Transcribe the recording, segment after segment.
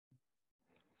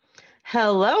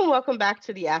Hello, and welcome back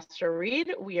to the Astro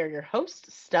Read. We are your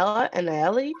hosts, Stella and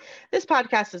Naeli. This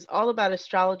podcast is all about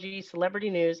astrology, celebrity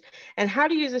news, and how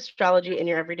to use astrology in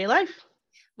your everyday life.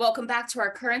 Welcome back to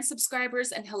our current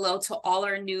subscribers, and hello to all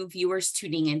our new viewers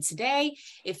tuning in today.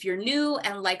 If you're new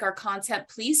and like our content,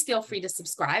 please feel free to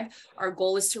subscribe. Our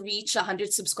goal is to reach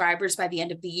 100 subscribers by the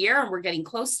end of the year, and we're getting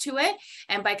close to it.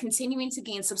 And by continuing to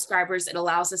gain subscribers, it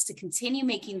allows us to continue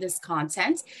making this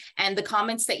content. And the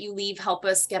comments that you leave help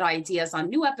us get ideas on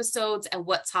new episodes and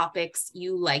what topics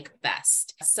you like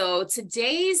best. So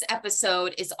today's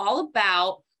episode is all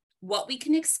about what we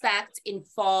can expect in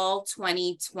fall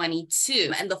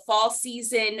 2022. And the fall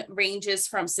season ranges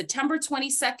from September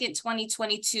 22nd,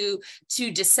 2022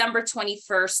 to December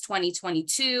 21st,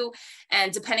 2022.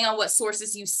 And depending on what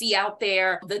sources you see out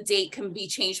there, the date can be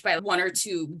changed by one or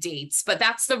two dates, but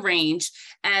that's the range.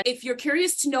 And if you're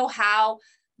curious to know how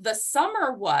the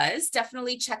summer was,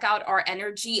 definitely check out our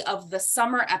Energy of the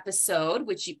Summer episode,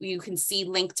 which you can see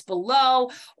linked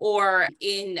below or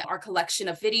in our collection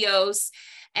of videos.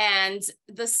 And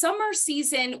the summer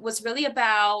season was really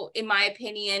about, in my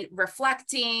opinion,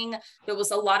 reflecting. There was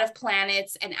a lot of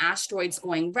planets and asteroids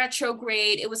going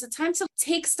retrograde. It was a time to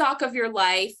take stock of your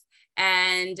life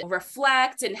and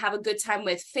reflect and have a good time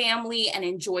with family and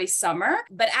enjoy summer.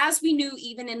 But as we knew,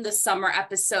 even in the summer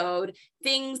episode,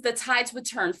 the tides would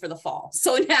turn for the fall.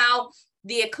 So now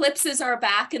the eclipses are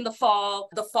back in the fall.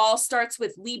 The fall starts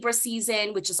with Libra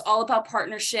season, which is all about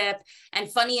partnership.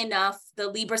 And funny enough, the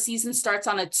Libra season starts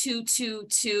on a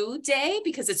 2-2-2 day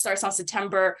because it starts on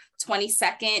September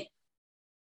 22nd,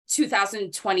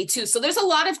 2022. So there's a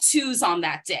lot of twos on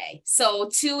that day. So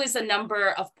 2 is a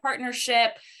number of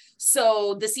partnership.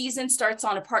 So the season starts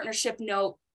on a partnership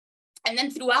note. And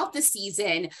then throughout the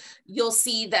season, you'll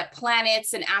see that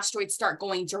planets and asteroids start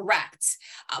going direct.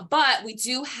 But we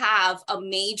do have a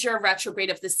major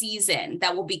retrograde of the season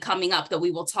that will be coming up that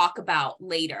we will talk about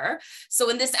later.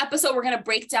 So in this episode, we're going to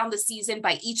break down the season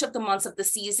by each of the months of the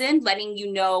season, letting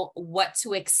you know what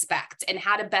to expect and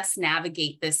how to best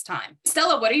navigate this time.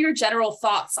 Stella, what are your general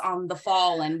thoughts on the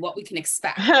fall and what we can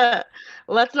expect?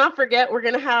 Let's not forget, we're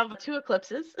going to have 2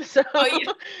 eclipses. So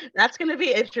that's going to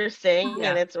be interesting. Yeah.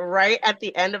 And it's right at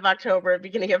the end of October,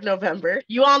 beginning of November.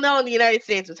 You all know in the United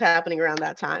States what's happening around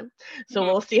that time. So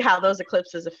we'll see how those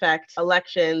eclipses affect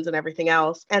elections and everything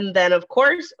else. And then, of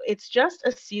course, it's just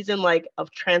a season of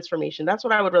transformation. That's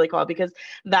what I would really call it, because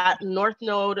that North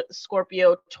Node,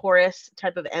 Scorpio, Taurus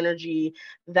type of energy,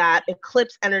 that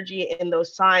eclipse energy in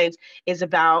those signs is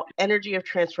about energy of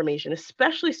transformation,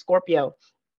 especially Scorpio.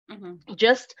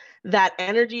 Just that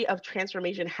energy of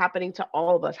transformation happening to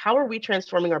all of us. How are we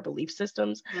transforming our belief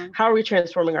systems? How are we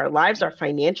transforming our lives, our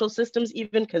financial systems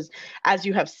even? Because as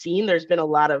you have seen, there's been a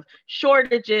lot of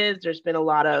shortages. There's been a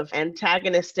lot of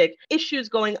antagonistic issues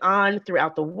going on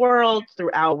throughout the world,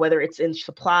 whether it's in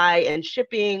supply and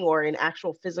shipping or in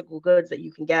actual physical goods that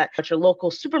you can get at your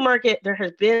local supermarket. There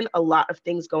has been a lot of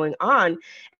things going on,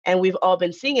 and we've all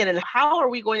been seeing it. And how are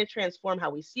we going to transform how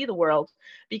we see the world?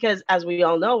 Because as we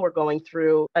all know, we're going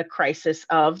through a crisis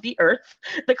of the earth,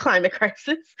 the climate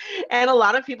crisis. And a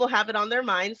lot of people have it on their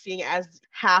minds, seeing as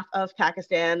half of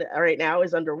Pakistan right now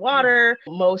is underwater.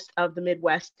 Most of the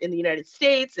Midwest in the United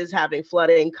States is having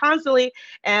flooding constantly.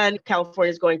 And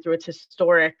California is going through its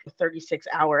historic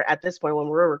 36-hour, at this point when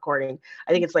we're recording,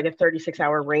 I think it's like a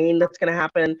 36-hour rain that's going to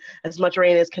happen, as much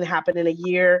rain as can happen in a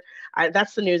year.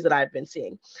 That's the news that I've been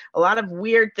seeing. A lot of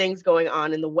weird things going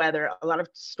on in the weather, a lot of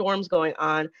storms going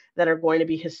on that are going to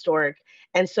be historic.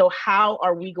 And so how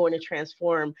are we going to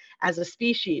transform as a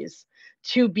species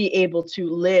to be able to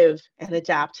live and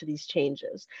adapt to these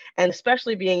changes? And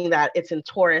especially being that it's in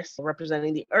Taurus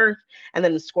representing the earth and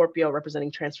then in Scorpio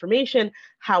representing transformation,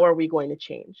 how are we going to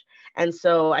change? And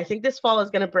so I think this fall is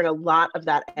going to bring a lot of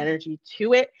that energy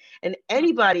to it. And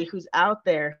anybody who's out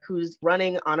there who's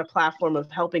running on a platform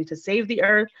of helping to save the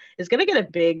earth is going to get a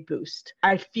big boost.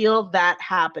 I feel that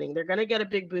happening. They're going to get a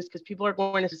big boost because people are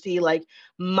going to see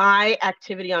my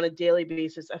activity on a daily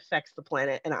basis affects the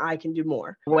planet and I can do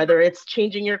more, whether it's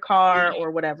changing your car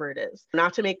or whatever it is.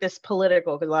 Not to make this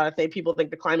political, because a lot of people think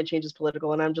the climate change is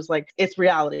political, and I'm just it's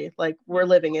reality. We're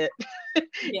living it.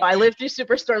 I lived through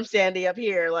Superstorm Sandy up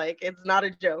here. It's not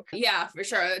a joke. Yeah, for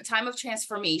sure. A time of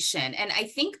transformation. And I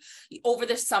think over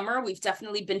the summer, we've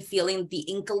definitely been feeling the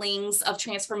inklings of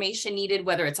transformation needed,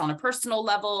 whether it's on a personal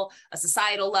level, a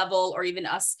societal level, or even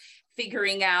us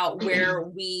figuring out where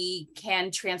we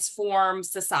can transform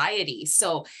society.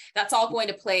 So that's all going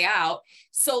to play out.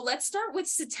 So let's start with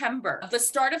September. The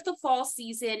start of the fall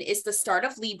season is the start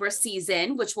of Libra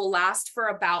season, which will last for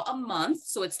about a month.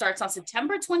 So it starts on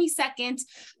September 22nd,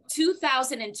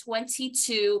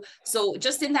 2022. So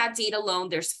just in that date alone,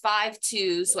 there's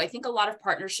 5/2. So I think a lot of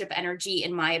partnership energy,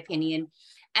 in my opinion.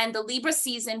 And the Libra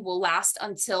season will last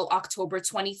until October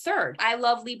 23rd. I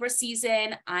love Libra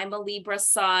season. I'm a Libra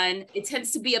sun. It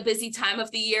tends to be a busy time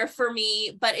of the year for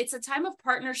me, but it's a time of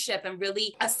partnership and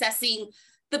really assessing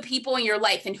the people in your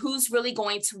life and who's really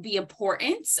going to be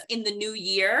important in the new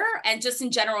year and just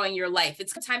in general in your life.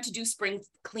 It's time to do spring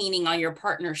cleaning on your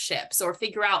partnerships or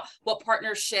figure out what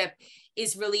partnership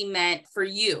is really meant for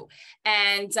you.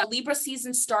 And Libra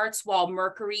season starts while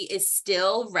Mercury is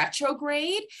still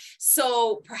retrograde.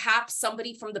 So perhaps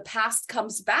somebody from the past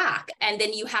comes back, and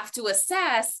then you have to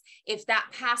assess if that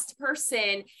past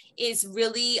person is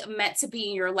really meant to be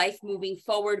in your life moving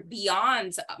forward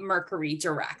beyond Mercury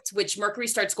direct, which Mercury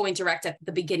starts going direct at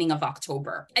the beginning of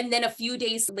October. And then a few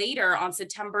days later on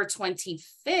September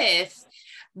 25th,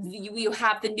 you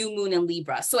have the new moon in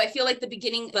Libra. So I feel like the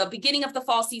beginning of the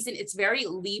fall season, it's very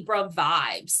Libra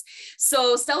vibes.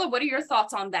 So Stella, what are your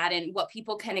thoughts on that and what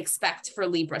people can expect for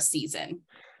Libra season?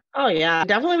 Oh, yeah,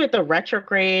 definitely with the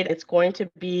retrograde, it's going to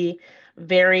be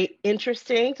very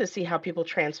interesting to see how people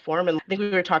transform. And I think we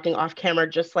were talking off camera,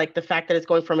 just like the fact that it's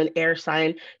going from an air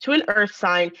sign to an earth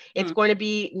sign. It's going to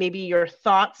be maybe your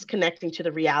thoughts connecting to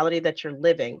the reality that you're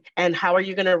living. And how are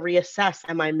you going to reassess?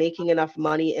 Am I making enough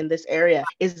money in this area?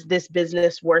 Is this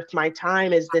business worth my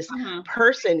time? Is this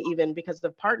person, even because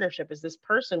of partnership, is this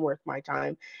person worth my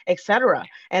time, etc.?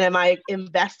 And am I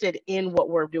invested in what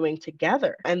we're doing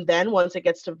together? And then once it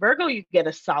gets to Virgo, you get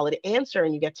a solid answer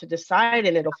and you get to decide,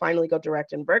 and it'll finally go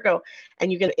direct in Virgo,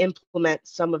 and you're going to implement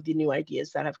some of the new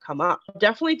ideas that have come up.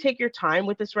 Definitely take your time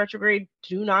with this retrograde.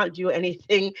 Do not do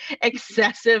anything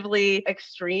excessively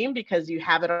extreme because you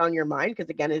have it on your mind, because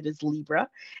again, it is Libra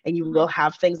and you will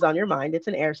have things on your mind. It's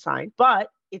an air sign, but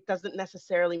it doesn't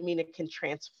necessarily mean it can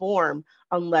transform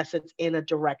unless it's in a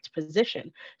direct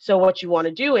position. So what you want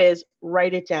to do is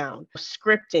write it down,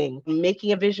 scripting,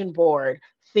 making a vision board,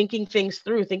 thinking things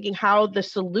through, thinking how the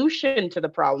solution to the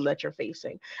problem that you're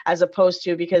facing, as opposed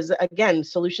to, because again,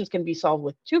 solutions can be solved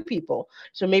with two people.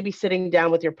 So maybe sitting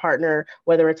down with your partner,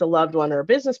 whether it's a loved one or a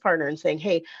business partner, and saying,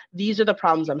 hey, these are the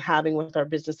problems I'm having with our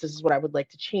business. This is what I would like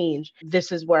to change.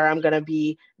 This is where I'm going to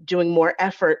be doing more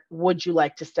effort. Would you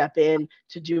like to step in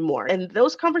to do more? And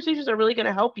those conversations are really going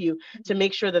to help you to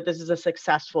make sure that this is a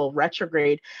successful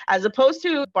retrograde, as opposed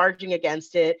to barging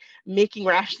against it, making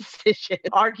rash decisions,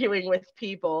 arguing with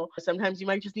people. Sometimes you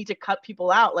might just need to cut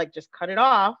people out, like just cut it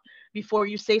off before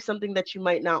you say something that you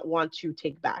might not want to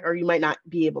take back, or you might not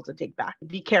be able to take back.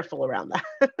 Be careful around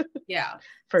that. Yeah,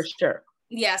 for sure.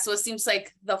 Yeah, so it seems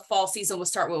like the fall season will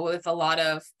start with a lot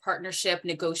of partnership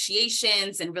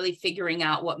negotiations and really figuring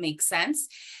out what makes sense.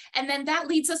 And then that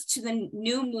leads us to the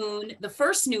new moon, the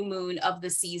first new moon of the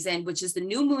season, which is the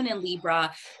new moon in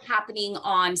Libra, happening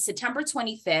on September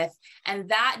 25th. And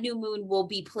that new moon will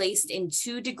be placed in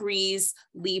 2 degrees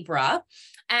Libra.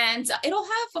 And it'll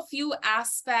have a few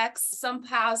aspects, some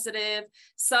positive,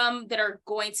 some that are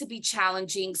going to be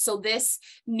challenging. So this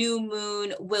new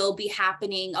moon will be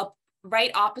happening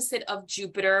right opposite of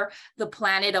Jupiter, the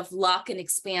planet of luck and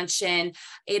expansion.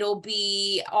 It'll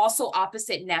be also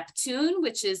opposite Neptune,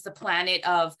 which is the planet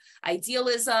of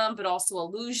idealism, but also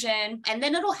illusion. And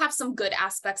then it'll have some good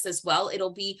aspects as well.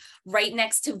 It'll be right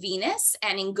next to Venus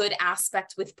and in good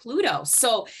aspect with Pluto.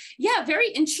 So yeah,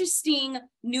 very interesting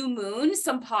new moon,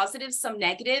 some positives, some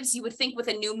negatives. You would think with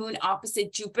a new moon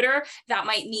opposite Jupiter, that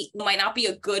might not be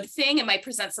a good thing. It might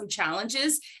present some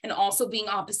challenges, and also being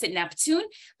opposite Neptune.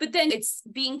 But then it's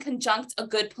being conjunct a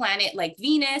good planet like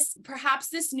Venus. Perhaps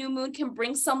this new moon can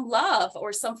bring some love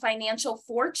or some financial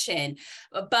fortune.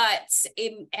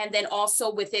 And then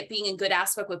also with it being in good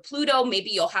aspect with Pluto,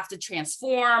 maybe you'll have to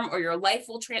transform, or your life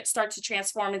will start to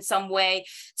transform in some way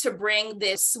to bring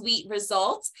this sweet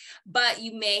result. But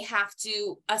you may have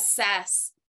to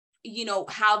assess,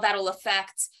 how that'll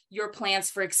affect your plans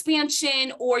for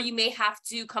expansion, or you may have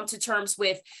to come to terms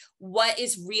with what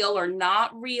is real or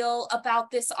not real about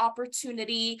this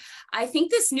opportunity. I think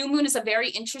this new moon is a very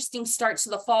interesting start to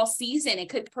the fall season. It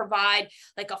could provide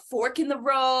like a fork in the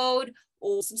road,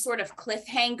 or some sort of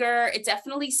cliffhanger. It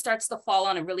definitely starts the fall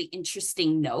on a really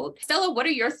interesting note. Stella, what are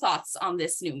your thoughts on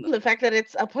this new moon? The fact that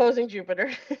it's opposing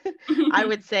Jupiter, I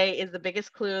would say, is the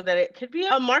biggest clue that it could be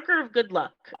a marker of good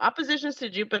luck. Oppositions to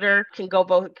Jupiter could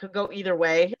go either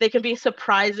way. They can be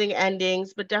surprising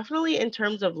endings, but definitely in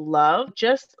terms of love,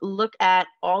 just look at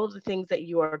all of the things that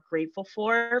you are grateful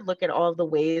for. Look at all of the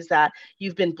ways that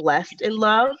you've been blessed in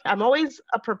love. I'm always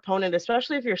a proponent,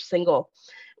 especially if you're single.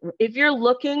 If you're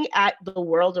looking at the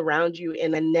world around you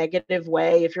in a negative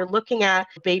way, if you're looking at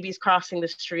babies crossing the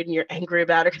street and you're angry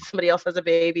about it because somebody else has a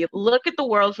baby, look at the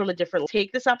world from a different,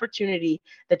 take this opportunity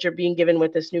that you're being given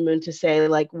with this new moon to say,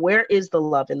 like, where is the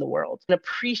love in the world? And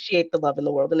appreciate the love in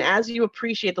the world. And as you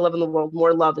appreciate the love in the world,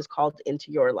 more love is called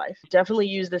into your life. Definitely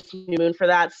use this new moon for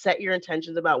that. Set your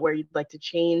intentions about where you'd like to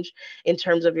change in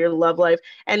terms of your love life.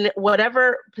 And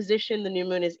whatever position the new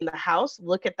moon is in the house,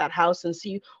 look at that house and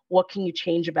see what can you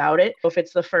change about it. If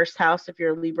it's the first house, if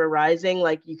you're a Libra rising,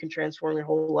 like, you can transform your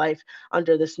whole life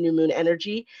under this new moon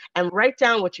energy, and write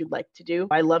down what you'd like to do.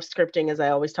 I love scripting, as I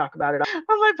always talk about it on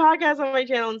my podcast, on my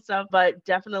channel and stuff, but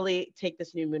definitely take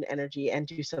this new moon energy and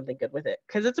do something good with it,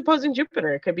 because it's opposing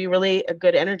Jupiter. It could be really a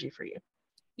good energy for you.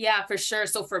 Yeah, for sure.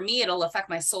 So for me, it'll affect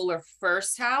my solar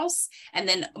first house and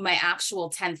then my actual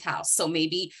 10th house. So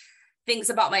maybe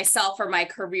things about myself or my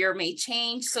career may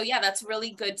change. So yeah, that's really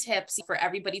good tips for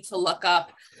everybody to look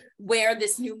up where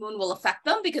this new moon will affect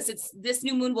them, because this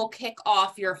new moon will kick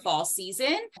off your fall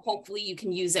season. Hopefully you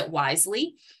can use it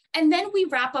wisely. And then we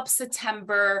wrap up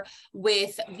September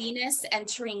with Venus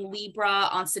entering Libra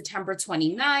on September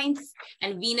 29th.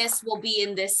 And Venus will be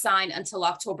in this sign until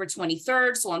October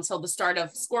 23rd, so until the start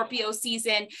of Scorpio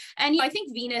season. And I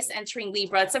think Venus entering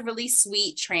Libra, it's a really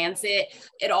sweet transit.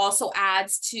 It also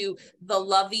adds to the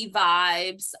lovey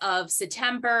vibes of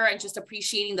September and just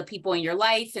appreciating the people in your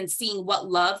life and seeing what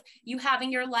love you have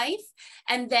in your life.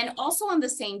 And then also on the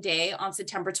same day, on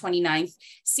September 29th,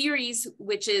 Ceres,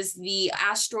 which is the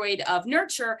asteroid of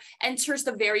nurture, enters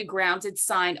the very grounded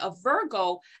sign of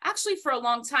Virgo. Actually, for a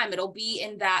long time, it'll be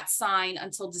in that sign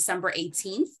until December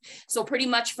 18th. So pretty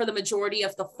much for the majority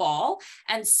of the fall.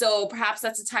 And so perhaps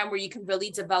that's a time where you can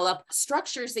really develop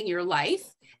structures in your life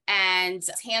and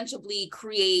tangibly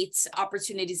create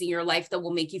opportunities in your life that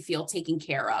will make you feel taken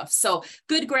care of. So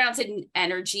good grounded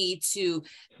energy to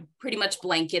pretty much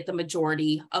blanket the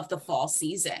majority of the fall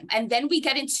season. And then we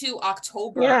get into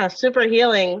October. Yeah, super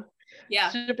healing. Yeah.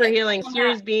 Super healing.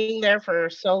 Ceres being there for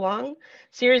so long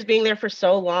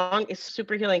is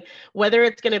super healing. Whether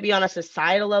it's going to be on a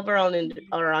societal level or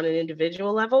on an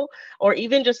individual level, or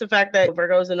even just the fact that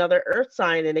Virgo is another earth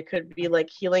sign, and it could be like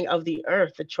healing of the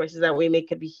earth. The choices that we make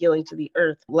could be healing to the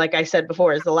earth. Like I said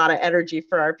before, there's a lot of energy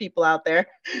for our people out there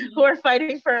who are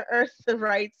fighting for earth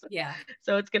rights. Yeah.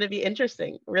 So it's going to be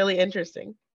interesting, really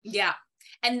interesting. Yeah.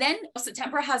 And then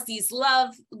September has these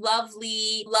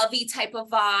lovey type of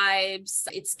vibes.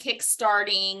 It's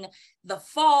kickstarting the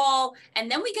fall.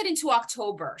 And then we get into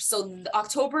October. So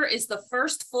October is the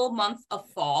first full month of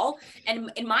fall.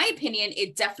 And in my opinion,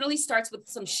 it definitely starts with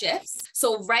some shifts.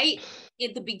 So right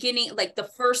at the beginning, like the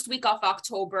first week of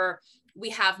October, we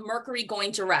have Mercury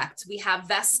going direct. We have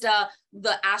Vesta,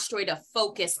 the asteroid of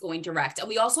focus, going direct. And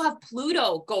we also have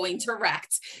Pluto going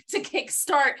direct to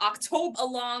kickstart October,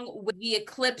 along with the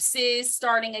eclipses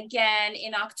starting again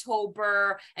in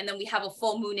October. And then we have a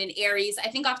full moon in Aries. I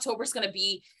think October is going to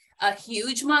be a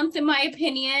huge month, in my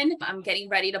opinion. I'm getting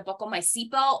ready to buckle my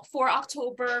seatbelt for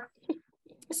October.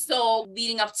 So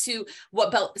leading up to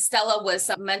what Stella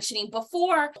was mentioning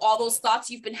before, all those thoughts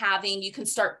you've been having, you can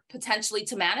start potentially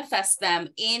to manifest them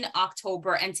in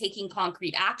October and taking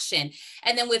concrete action.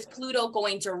 And then with Pluto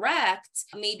going direct,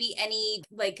 maybe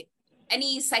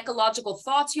any psychological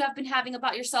thoughts you have been having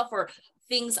about yourself, or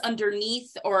things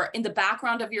underneath or in the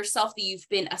background of yourself that you've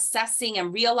been assessing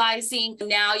and realizing,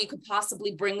 now you could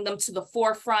possibly bring them to the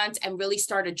forefront and really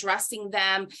start addressing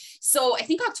them. So I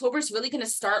think October is really going to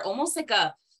start almost like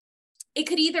it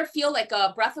could either feel like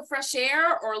a breath of fresh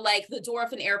air or like the door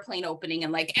of an airplane opening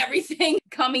and like everything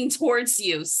coming towards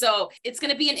you. So it's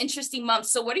going to be an interesting month.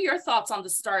 So what are your thoughts on the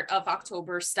start of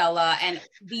October, Stella, and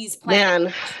these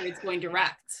planets going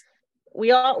direct? We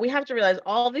have to realize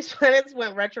all these planets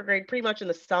went retrograde pretty much in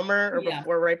the summer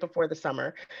or right before the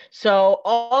summer. So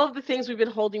all of the things we've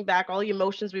been holding back, all the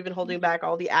emotions we've been holding back,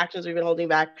 all the actions we've been holding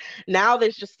back, now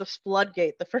there's just the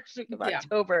floodgate the first week of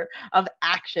October of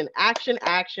action,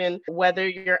 whether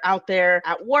you're out there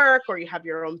at work or you have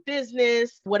your own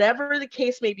business, whatever the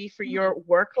case may be for your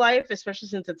work life, especially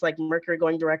since it's like Mercury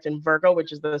going direct in Virgo,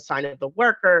 which is the sign of the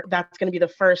worker. That's going to be the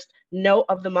first note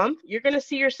of the month. You're going to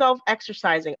see yourself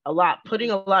exercising a lot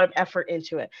putting a lot of effort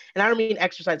into it. And I don't mean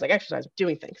exercise like exercise,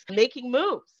 doing things, making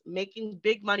moves, making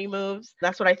big money moves.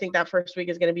 That's what I think that first week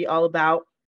is going to be all about.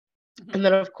 And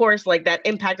then, of course, like that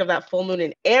impact of that full moon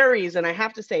in Aries. And I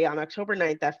have to say, on October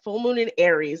 9th, that full moon in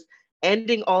Aries,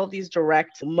 ending all of these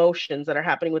direct motions that are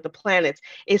happening with the planets,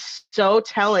 is so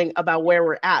telling about where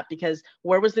we're at. Because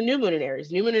where was the new moon in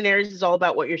Aries? New moon in Aries is all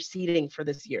about what you're seeding for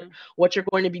this year, what you're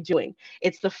going to be doing.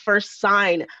 It's the first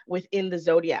sign within the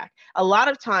zodiac. A lot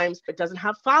of times it doesn't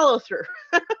have follow through.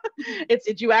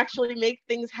 It's you actually make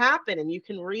things happen, and you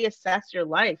can reassess your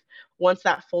life once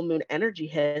that full moon energy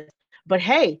hits. But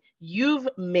hey, you've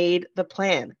made the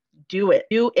plan. Do it.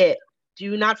 Do it.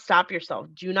 Do not stop yourself.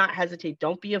 Do not hesitate.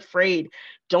 Don't be afraid.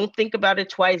 Don't think about it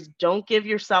twice. Don't give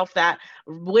yourself that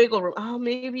wiggle room. Oh,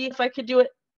 maybe if I could do it.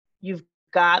 You've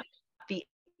got the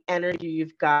energy.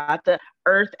 You've got the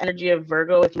earth energy of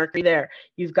Virgo with Mercury there.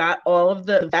 You've got all of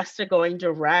the Vesta going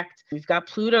direct. You've got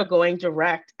Pluto going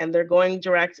direct, and they're going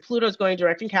direct. Pluto's going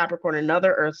direct in Capricorn,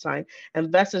 another earth sign,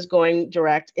 and Vesta's going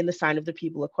direct in the sign of the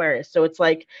people Aquarius. So it's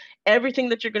like everything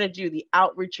that you're going to do, the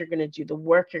outreach you're going to do, the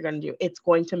work you're going to do, it's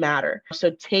going to matter. So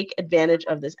take advantage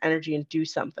of this energy and do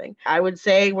something. I would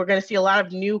say we're going to see a lot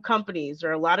of new companies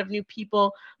or a lot of new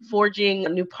people forging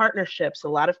new partnerships, a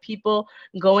lot of people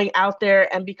going out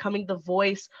there and becoming the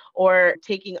voice or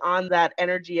taking on that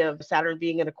energy of Saturn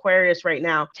being in Aquarius right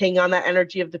now, taking on that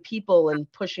energy of the people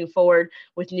and pushing forward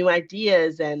with new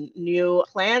ideas and new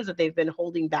plans that they've been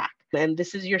holding back. And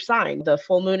this is your sign. The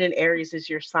full moon in Aries is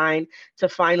your sign to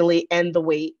finally end the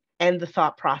wait, end the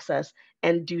thought process,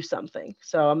 and do something.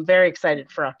 So I'm very excited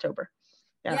for October.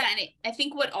 Yeah. And I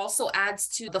think what also adds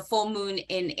to the full moon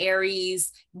in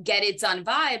Aries get it done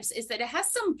vibes is that it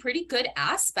has some pretty good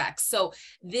aspects. So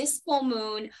this full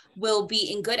moon will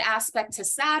be in good aspect to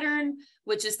Saturn,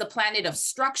 which is the planet of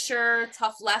structure,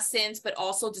 tough lessons, but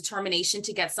also determination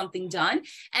to get something done.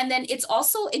 And then it's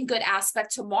also in good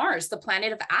aspect to Mars, the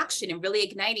planet of action and really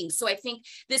igniting. So I think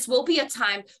this will be a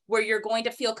time where you're going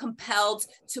to feel compelled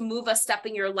to move a step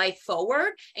in your life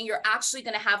forward, and you're actually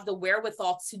going to have the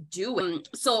wherewithal to do it.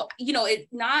 So, you know, it's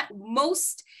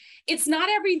not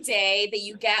every day that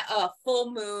you get a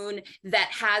full moon that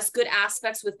has good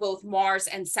aspects with both Mars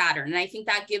and Saturn. And I think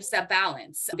that gives that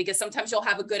balance, because sometimes you'll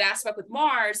have a good aspect with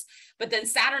Mars, but then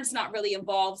Saturn's not really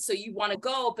involved. So you want to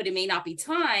go, but it may not be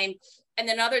time. And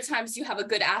then other times you have a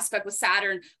good aspect with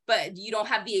Saturn, but you don't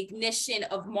have the ignition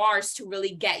of Mars to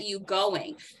really get you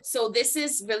going. So this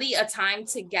is really a time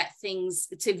to get things,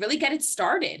 to really get it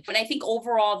started. And I think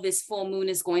overall, this full moon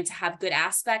is going to have good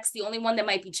aspects. The only one that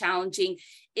might be challenging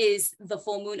is the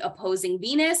full moon opposing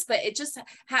Venus, but it just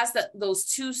has those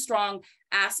two strong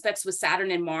aspects with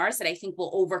Saturn and Mars that I think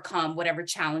will overcome whatever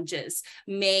challenges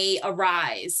may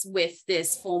arise with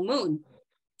this full moon.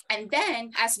 And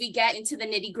then as we get into the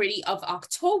nitty gritty of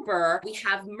October, we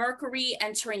have Mercury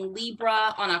entering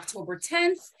Libra on October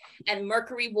 10th, and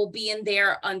Mercury will be in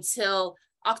there until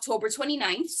October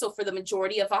 29th, so for the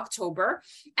majority of October.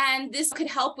 And this could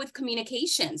help with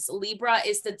communications. Libra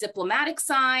is the diplomatic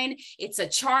sign. It's a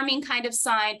charming kind of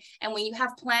sign. And when you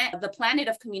have the planet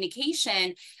of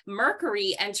communication,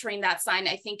 Mercury entering that sign,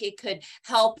 I think it could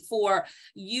help for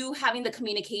you having the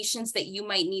communications that you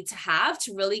might need to have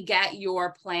to really get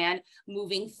your plan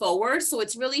moving forward. So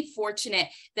it's really fortunate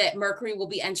that Mercury will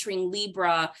be entering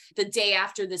Libra the day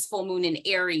after this full moon in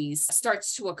Aries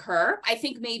starts to occur. I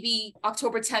think maybe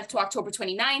October 10th to October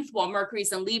 29th, while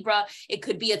Mercury's in Libra, it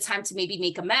could be a time to maybe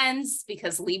make amends,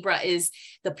 because Libra is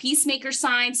the peacemaker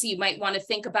sign. So you might want to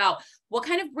think about what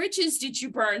kind of bridges did you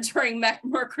burn during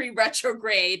Mercury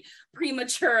retrograde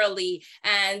prematurely,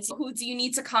 and who do you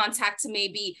need to contact to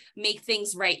maybe make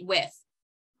things right with.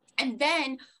 And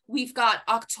then we've got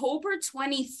October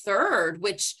 23rd,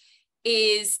 which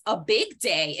is a big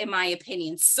day, in my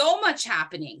opinion. So much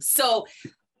happening. So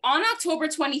on October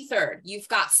 23rd, you've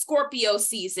got Scorpio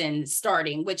season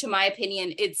starting, which in my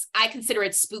opinion, I consider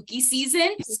it spooky season.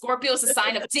 Scorpio is a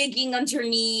sign of digging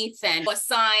underneath, and a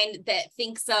sign that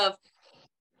thinks of,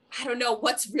 I don't know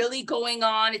what's really going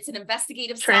on. It's an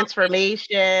investigative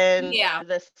transformation,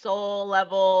 the soul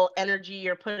level energy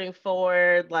you're putting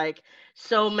forward, like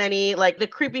so many, like the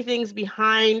creepy things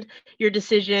behind your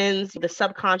decisions, the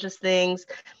subconscious things.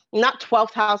 Not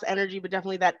 12th house energy, but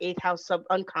definitely that 8th house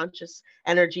unconscious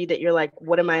energy that you're like,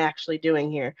 what am I actually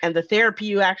doing here? And the therapy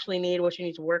you actually need, what you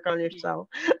need to work on yourself.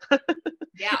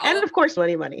 Yeah. And of course, course,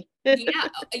 money.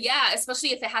 Yeah,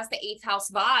 especially if it has the 8th house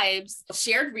vibes.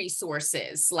 Shared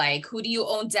resources, like who do you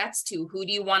own debts to? Who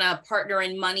do you want to partner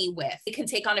in money with? It can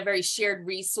take on a very shared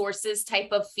resources type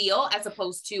of feel as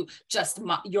opposed to just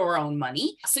your own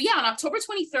money. So yeah, on October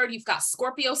 23rd, you've got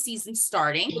Scorpio season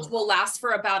starting, which will last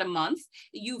for about a month.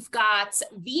 You've got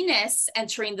Venus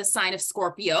entering the sign of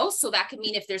Scorpio. So that could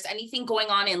mean if there's anything going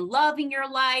on in love in your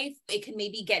life, it can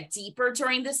maybe get deeper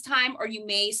during this time, or you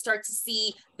may start to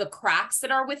see the cracks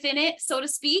that are within it, so to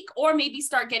speak, or maybe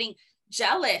start getting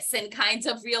jealous and kind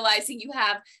of realizing you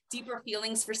have deeper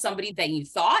feelings for somebody than you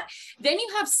thought. Then you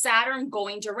have Saturn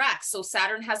going direct. So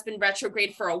Saturn has been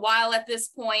retrograde for a while at this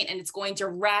point, and it's going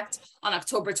direct on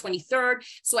October 23rd.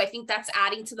 So I think that's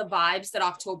adding to the vibes that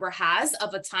October has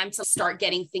of a time to start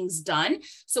getting things done.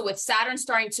 So with Saturn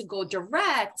starting to go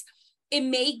direct, it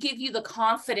may give you the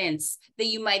confidence that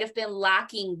you might have been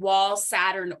lacking while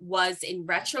Saturn was in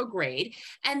retrograde.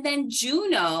 And then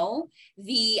Juno,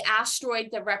 the asteroid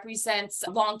that represents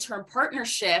long-term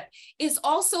partnership, is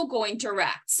also going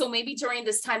direct. So maybe during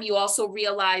this time, you also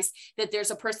realize that there's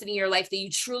a person in your life that you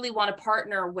truly want to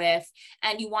partner with,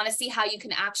 and you want to see how you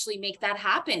can actually make that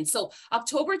happen. So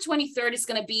October 23rd is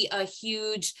going to be a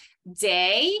huge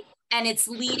day, and it's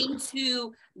leading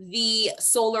to the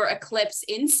solar eclipse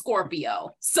in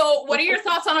Scorpio. So what are your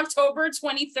thoughts on October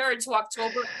 23rd to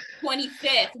October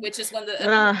 25th, which is when the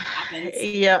eclipse happens?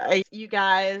 Yeah, you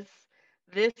guys,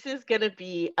 this is going to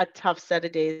be a tough set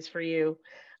of days for you.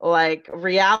 Like,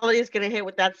 reality is going to hit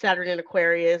with that Saturn in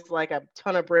Aquarius like a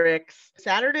ton of bricks.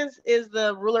 Saturn is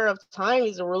the ruler of time.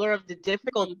 He's the ruler of the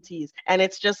difficulties. And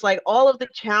it's just like all of the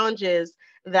challenges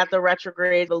that the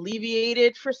retrograde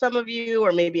alleviated for some of you,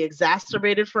 or maybe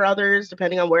exacerbated for others,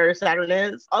 depending on where Saturn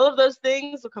is. All of those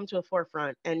things will come to the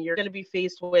forefront, and you're going to be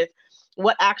faced with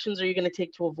what actions are you going to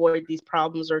take to avoid these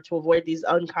problems, or to avoid these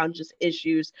unconscious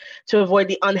issues, to avoid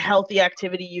the unhealthy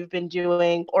activity you've been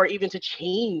doing, or even to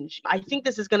change. I think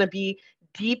this is going to be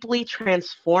deeply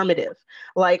transformative,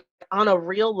 like on a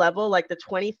real level. Like the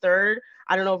 23rd,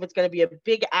 I don't know if it's going to be a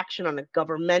big action on a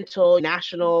governmental,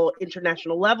 national,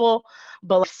 international level,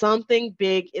 but something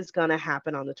big is going to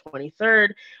happen on the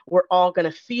 23rd. We're all going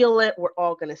to feel it. We're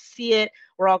all going to see it.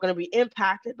 We're all going to be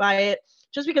impacted by it,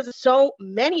 just because of so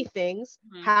many things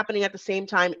happening at the same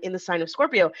time in the sign of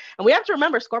Scorpio. And we have to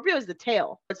remember, Scorpio is the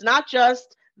tail. It's not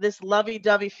just this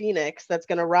lovey-dovey phoenix that's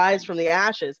going to rise from the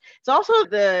ashes. It's also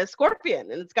the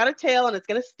scorpion, and it's got a tail, and it's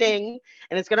going to sting,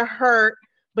 and it's going to hurt.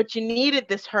 But you needed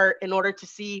this hurt in order to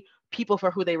see people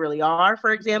for who they really are.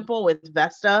 For example, with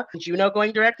Juno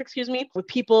going direct, with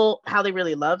people, how they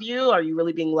really love you. Are you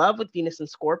really being loved with Venus and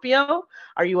Scorpio?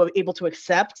 Are you able to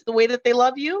accept the way that they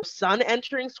love you? Sun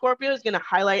entering Scorpio is going to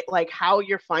highlight like how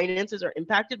your finances are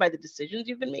impacted by the decisions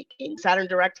you've been making. Saturn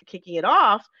direct kicking it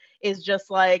off is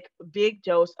just like a big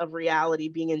dose of reality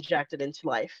being injected into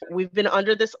life. We've been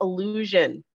under this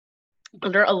illusion,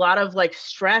 under a lot of like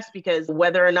stress, because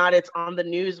whether or not it's on the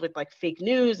news with like fake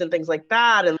news and things like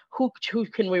that, and who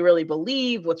can we really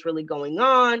believe, what's really going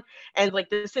on, and like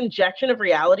this injection of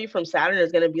reality from Saturn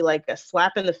is going to be like a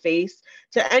slap in the face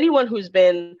to anyone who's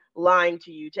been lying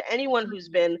to you, to anyone who's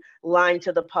been lying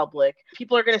to the public.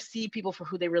 People are going to see people for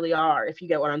who they really are, if you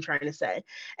get what I'm trying to say.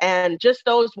 And just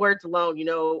those words alone, you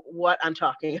know what I'm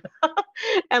talking about.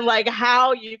 And like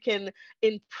how you can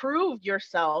improve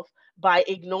yourself by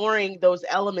ignoring those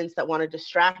elements that want to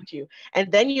distract you.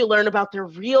 And then you learn about their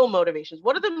real motivations.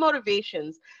 What are the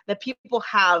motivations that people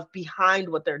have behind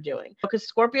what they're doing? Because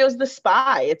Scorpio is the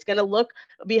spy. It's going to look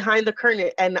behind the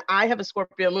curtain. And I have a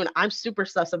Scorpio moon. I'm super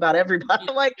sus about everybody.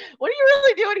 I'm like, what are you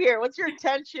really doing here? What's your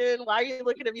intention? Why are you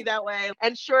looking at me that way?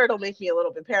 And sure, it'll make me a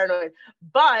little bit paranoid,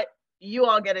 but you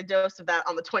all get a dose of that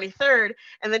on the 23rd.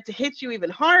 And then to hit you even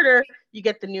harder, you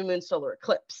get the new moon solar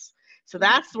eclipse. So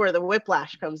that's where the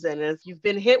whiplash comes in, is you've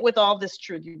been hit with all this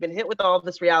truth, you've been hit with all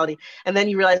this reality, and then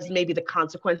you realize maybe the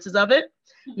consequences of it.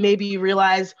 Maybe you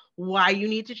realize why you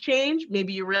need to change.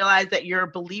 Maybe you realize that your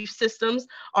belief systems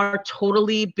are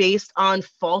totally based on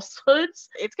falsehoods.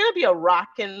 It's going to be a rock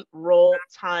and roll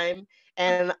time.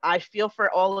 And I feel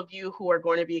for all of you who are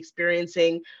going to be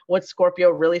experiencing what Scorpio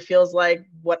really feels like,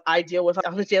 what I deal with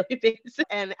on a daily basis.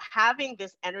 And having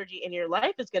this energy in your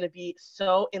life is going to be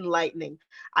so enlightening.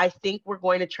 I think we're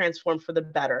going to transform for the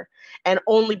better. And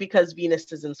only because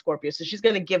Venus is in Scorpio. So she's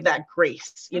going to give that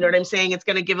grace. You know what I'm saying? It's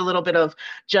going to give a little bit of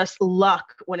just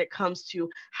luck when it comes to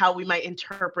how we might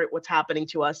interpret what's happening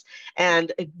to us.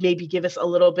 And maybe give us a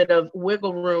little bit of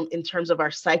wiggle room in terms of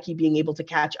our psyche being able to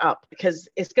catch up. Because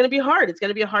it's going to be hard. It's going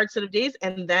to be a hard set of days.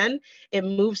 And then it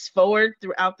moves forward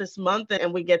throughout this month,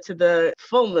 and we get to the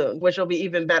full moon, which will be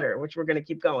even better, which we're going to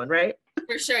keep going, right?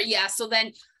 For sure. Yeah. So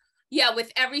then Yeah,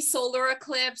 with every solar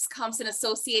eclipse comes an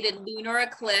associated lunar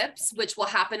eclipse, which will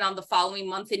happen on the following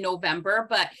month in November.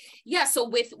 But yeah, so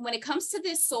when it comes to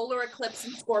this solar eclipse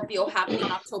in Scorpio happening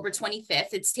on October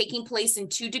 25th, it's taking place in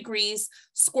 2 degrees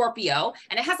Scorpio,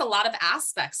 and it has a lot of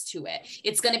aspects to it.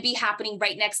 It's going to be happening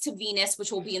right next to Venus,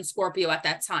 which will be in Scorpio at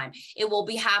that time. It will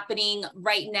be happening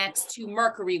right next to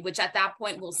Mercury, which at that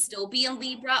point will still be in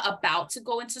Libra, about to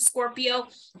go into Scorpio.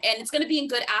 And it's going to be in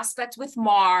good aspect with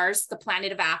Mars, the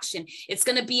planet of action. It's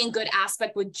going to be in good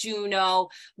aspect with Juno,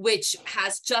 which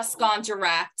has just gone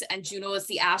direct, and Juno is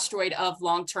the asteroid of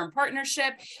long-term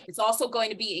partnership. It's also going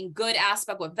to be in good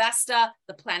aspect with Vesta,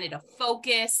 the planet of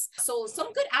focus. So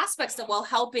some good aspects that will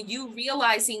help in you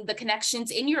realizing the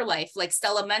connections in your life, like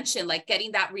Stella mentioned, like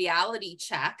getting that reality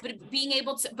check, but being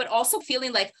able to, but also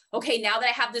feeling like, okay, now that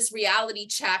I have this reality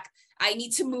check, I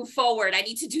need to move forward. I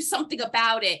need to do something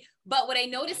about it. But what I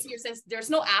noticed here says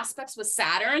there's no aspects with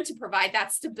Saturn to provide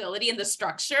that stability and the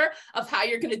structure of how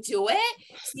you're going to do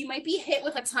it. So you might be hit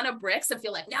with a ton of bricks and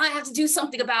feel like, now I have to do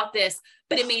something about this,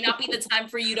 but it may not be the time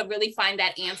for you to really find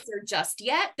that answer just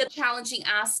yet. The challenging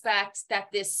aspect that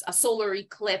this solar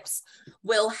eclipse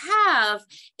will have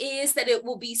is that it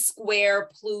will be square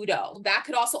Pluto. That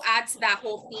could also add to that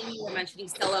whole theme you were mentioning,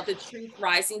 Stella, of the truth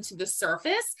rising to the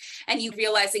surface and you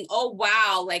realizing, oh,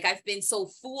 wow, like I've been so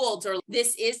fooled, or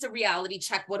this is the reality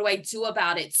check. What do I do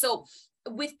about it? So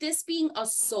with this being a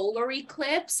solar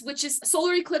eclipse, which is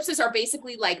solar eclipses are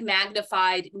basically like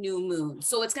magnified new moon.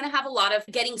 So it's going to have a lot of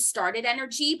getting started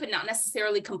energy, but not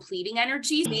necessarily completing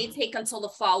energy. It may take until the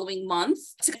following month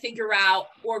to figure out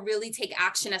or really take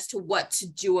action as to what to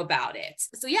do about it.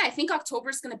 So yeah, I think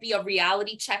October is going to be a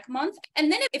reality check month.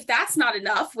 And then if that's not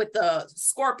enough with the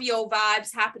Scorpio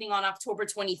vibes happening on October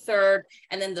 23rd,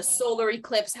 and then the solar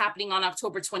eclipse happening on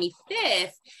October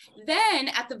 25th, then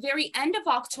at the very end of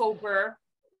October,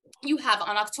 you have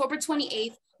on October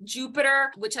 28th,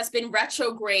 Jupiter, which has been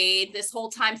retrograde this whole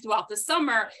time throughout the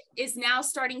summer, is now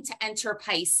starting to enter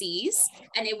Pisces,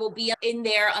 and it will be in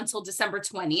there until December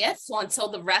 20th, so until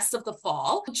the rest of the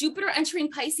fall. Jupiter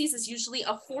entering Pisces is usually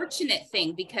a fortunate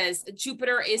thing because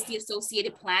Jupiter is the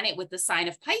associated planet with the sign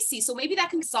of Pisces, so maybe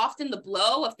that can soften the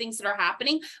blow of things that are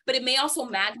happening, but it may also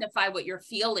magnify what you're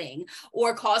feeling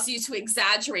or cause you to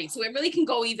exaggerate, so it really can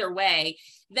go either way.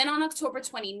 Then on October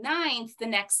 29th, the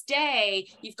next day,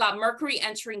 you've got Mercury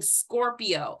entering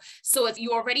Scorpio. So if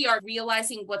you already are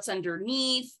realizing what's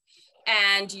underneath,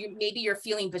 and maybe you're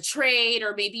feeling betrayed,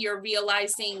 or maybe you're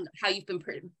realizing how you've been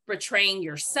betraying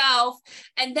yourself.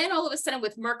 And then all of a sudden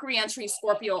with Mercury entering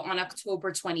Scorpio on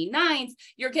October 29th,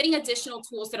 you're getting additional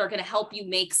tools that are going to help you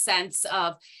make sense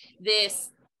of this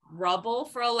rubble,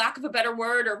 for a lack of a better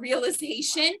word, or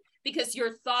realization, because your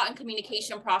thought and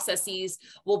communication processes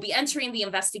will be entering the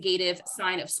investigative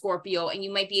sign of Scorpio, and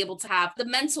you might be able to have the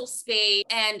mental space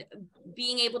and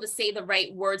being able to say the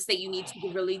right words that you need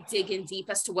to really dig in deep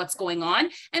as to what's going on.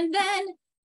 And then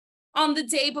on the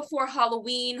day before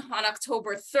Halloween, on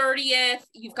October 30th,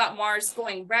 you've got Mars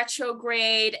going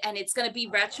retrograde, and it's going to be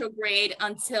retrograde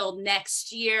until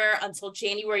next year, until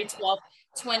January 12th,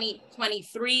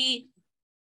 2023.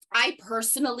 I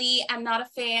personally am not a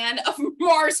fan of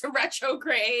Mars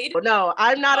retrograde. No,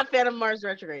 I'm not a fan of Mars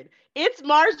retrograde. It's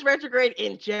Mars retrograde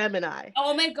in Gemini.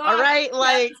 Oh my God. All right.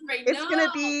 Like, it's going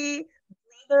to be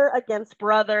brother against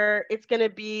brother. It's going to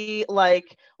be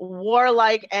like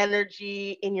warlike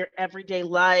energy in your everyday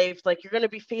life. Like, you're going to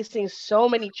be facing so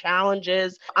many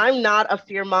challenges. I'm not a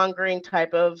fear mongering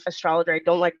type of astrologer. I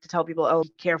don't like to tell people, oh,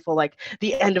 be careful, like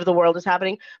the end of the world is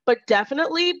happening, but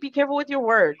definitely be careful with your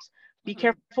words. Be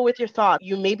careful with your thoughts.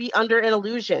 You may be under an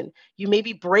illusion. You may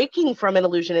be breaking from an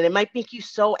illusion, and it might make you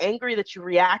so angry that you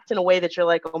react in a way that you're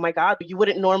like, oh my God, you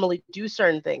wouldn't normally do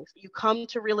certain things. You come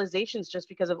to realizations just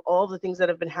because of all the things that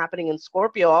have been happening in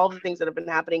Scorpio, all the things that have been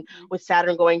happening with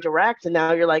Saturn going direct. And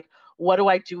now you're like, what do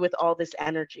I do with all this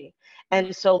energy?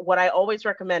 And so what I always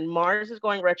recommend, Mars is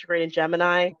going retrograde in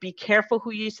Gemini. Be careful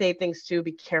who you say things to.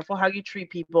 Be careful how you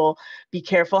treat people. Be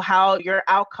careful how your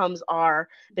outcomes are.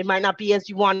 They might not be as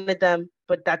you wanted them,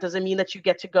 but that doesn't mean that you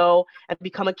get to go and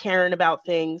become a Karen about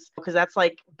things, because that's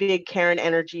like big Karen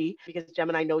energy, because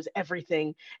Gemini knows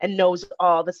everything and knows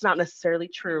all. That's not necessarily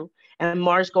true. And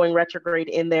Mars going retrograde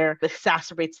in there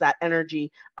exacerbates that energy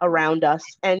around us.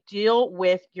 And deal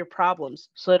with your problems.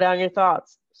 Slow down your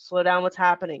thoughts. Slow down what's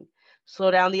happening. Slow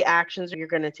down the actions you're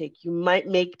going to take. You might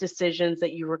make decisions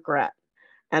that you regret.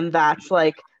 And that's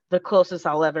like the closest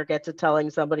I'll ever get to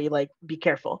telling somebody like, be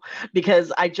careful,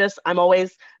 because I'm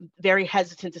always very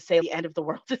hesitant to say the end of the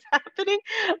world is happening,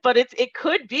 but it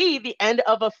could be the end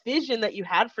of a vision that you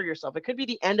had for yourself. It could be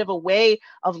the end of a way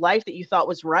of life that you thought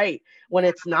was right when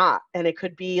it's not. And it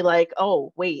could be like,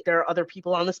 oh, wait, there are other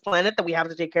people on this planet that we have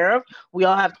to take care of. We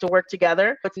all have to work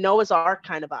together. It's Noah's Ark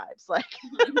kind of vibes. Like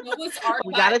Noah's Ark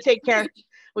we got to take care.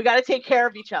 We got to take care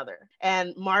of each other.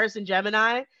 And Mars and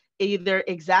Gemini either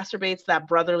exacerbates that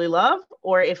brotherly love,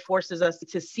 or it forces us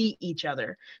to see each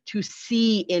other, to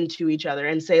see into each other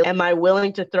and say, am I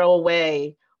willing to throw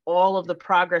away all of the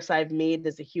progress I've made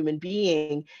as a human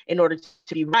being in order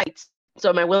to be right? So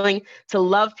am I willing to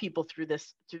love people through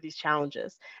these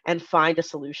challenges and find a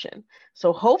solution?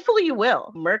 So hopefully you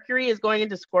will. Mercury is going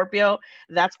into Scorpio.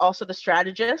 That's also the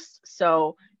strategist.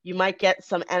 So you might get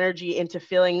some energy into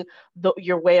feeling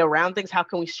your way around things. How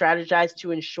can we strategize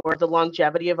to ensure the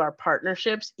longevity of our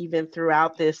partnerships, even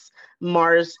throughout this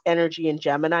Mars energy in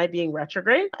Gemini being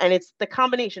retrograde? And it's the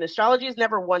combination. Astrology is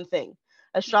never one thing.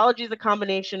 Astrology is a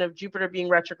combination of Jupiter being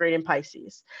retrograde in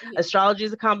Pisces. Astrology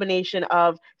is a combination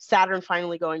of Saturn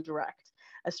finally going direct.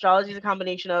 Astrology is a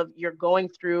combination of you're going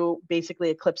through basically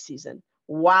eclipse season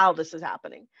while this is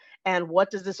happening. And what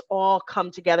does this all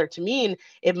come together to mean?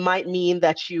 It might mean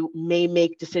that you may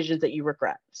make decisions that you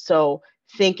regret. So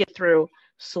think it through,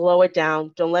 slow it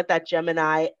down. Don't let that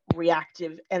Gemini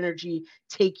reactive energy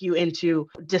take you into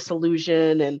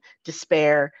disillusion and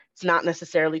despair. It's not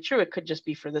necessarily true. It could just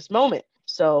be for this moment.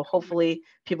 So hopefully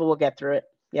people will get through it.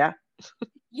 Yeah.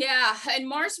 Yeah. And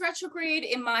Mars retrograde,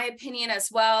 in my opinion,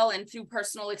 as well, and through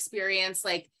personal experience,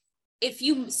 like if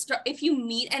you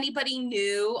meet anybody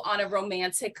new on a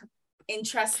romantic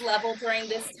interest level during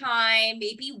this time,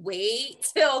 maybe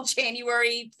wait till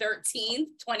January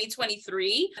 13th,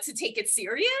 2023 to take it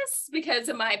serious, because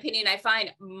in my opinion, I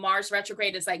find Mars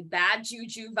retrograde is like bad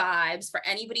juju vibes for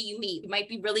anybody you meet. You might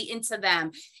be really into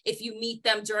them if you meet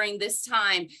them during this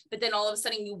time, but then all of a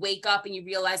sudden you wake up and you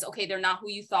realize, okay, they're not who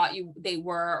you thought they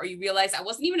were, or you realize I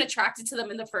wasn't even attracted to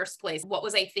them in the first place. What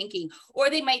was I thinking? Or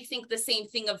they might think the same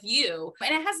thing of you,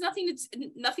 and it has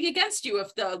nothing against you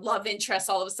if the love interest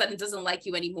all of a sudden doesn't like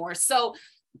you anymore. So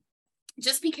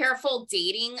just be careful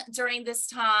dating during this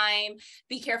time.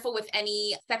 Be careful with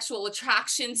any sexual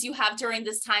attractions you have during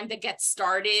this time that get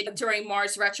started during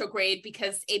Mars retrograde,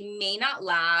 because it may not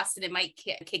last and it might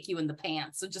kick you in the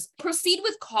pants. So just proceed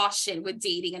with caution with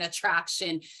dating and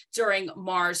attraction during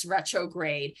Mars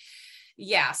retrograde.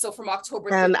 Yeah. So from October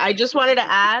 30th. And I just wanted to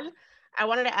add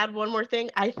one more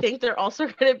thing. I think they're also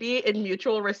going to be in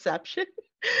mutual reception.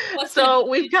 So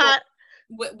we've got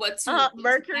what's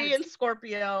Mercury in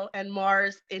Scorpio and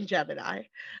Mars in Gemini.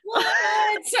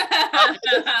 What?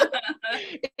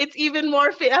 It's even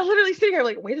more. I'm literally sitting here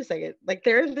like, wait a second, like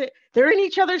they're in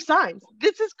each other's signs.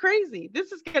 This is crazy.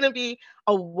 This is going to be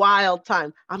a wild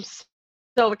time. I'm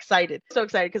so excited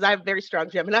because I have very strong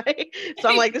Gemini. So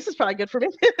I'm like, this is probably good for me.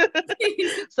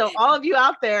 So all of you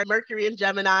out there, Mercury and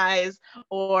Geminis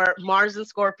or Mars and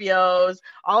Scorpios,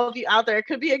 all of you out there, it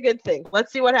could be a good thing.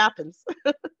 Let's see what happens.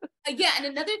 Yeah. And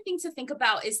another thing to think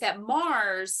about is that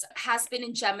Mars has been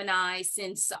in Gemini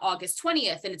since August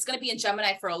 20th, and it's going to be in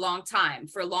Gemini for a long time,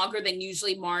 for longer than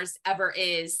usually Mars ever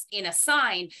is in a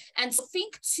sign. And so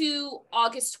think to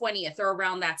August 20th or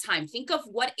around that time. Think of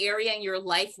what area in your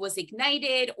life was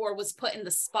ignited or was put in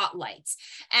the spotlight.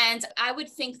 And I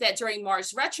would think that during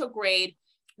Mars retrograde,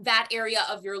 that area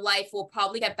of your life will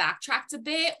probably get backtracked a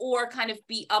bit or kind of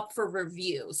be up for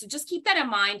review. So just keep that in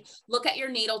mind. Look at your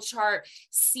natal chart,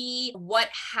 see what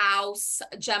house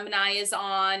Gemini is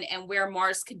on and where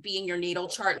Mars could be in your natal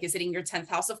chart. Is it in your 10th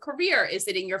house of career? Is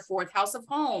it in your 4th house of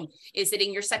home? Is it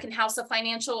in your 2nd house of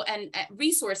financial and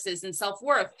resources and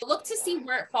self-worth? Look to see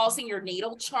where it falls in your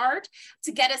natal chart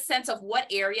to get a sense of what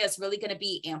area is really going to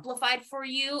be amplified for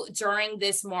you during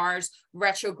this Mars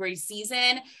retrograde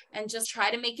season, and just try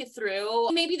to make it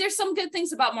through. Maybe there's some good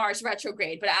things about Mars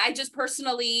retrograde, but I just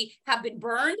personally have been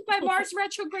burned by Mars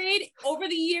retrograde over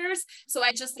the years. So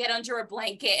I just get under a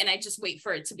blanket and I just wait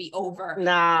for it to be over.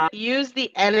 Nah, use the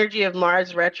energy of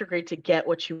Mars retrograde to get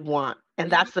what you want.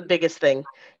 And that's the biggest thing,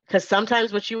 because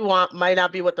sometimes what you want might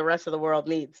not be what the rest of the world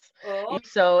needs. Oh.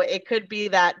 So it could be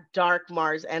that dark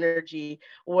Mars energy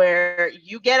where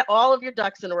you get all of your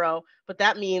ducks in a row, but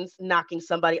that means knocking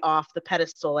somebody off the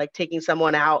pedestal, like taking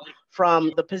someone out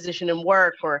from the position in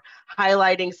work or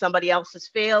highlighting somebody else's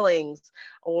failings,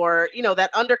 or, that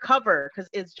undercover, because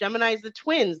it's Gemini's the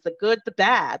twins, the good, the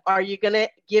bad. Are you going to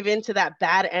give into that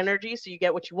bad energy so you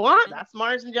get what you want? That's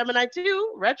Mars and Gemini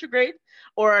too, retrograde.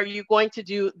 Or are you going to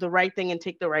do the right thing and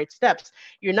take the right steps?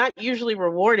 You're not usually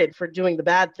rewarded for doing the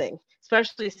bad thing,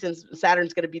 especially since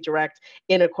Saturn's going to be direct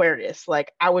in Aquarius.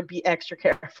 Like, I would be extra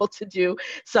careful to do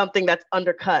something that's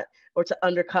undercut or to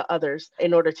undercut others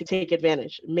in order to take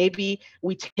advantage. Maybe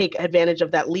we take advantage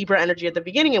of that Libra energy at the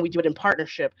beginning and we do it in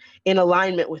partnership, in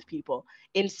alignment with people,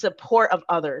 in support of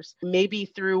others, maybe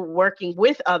through working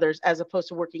with others as opposed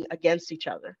to working against each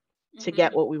other to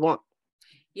get what we want.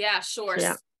 Yeah, sure. So,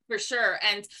 yeah. For sure.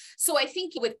 And so I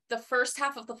think with the first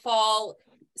half of the fall,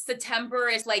 September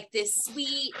is like this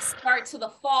sweet start to the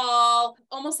fall,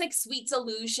 almost like sweet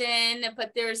delusion,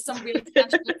 but there's some really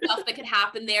sensual stuff that could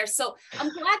happen there. So I'm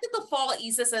glad that the fall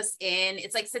eases us in.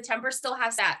 It's like September still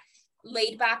has that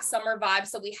laid back summer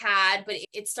vibes that we had, but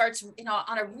it starts,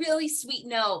 on a really sweet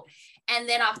note. And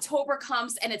then October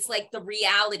comes and it's like the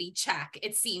reality check,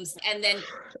 it seems. And then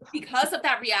because of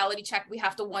that reality check, we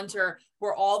have to wonder,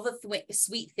 were all the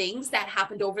sweet things that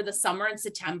happened over the summer in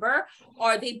September,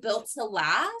 are they built to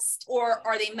last or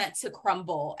are they meant to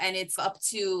crumble? And it's up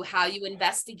to how you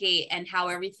investigate and how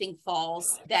everything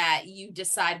falls that you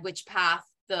decide which path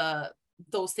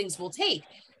those things will take.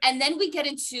 And then we get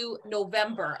into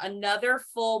November, another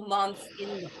full month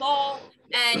in the fall.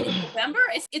 And November,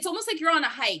 it's almost like you're on a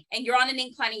hike and you're on an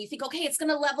incline and you think, okay, it's going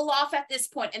to level off at this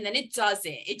point. And then it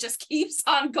doesn't. It just keeps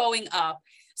on going up.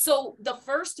 So the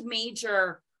first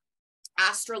major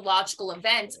astrological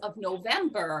event of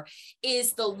November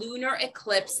is the lunar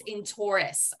eclipse in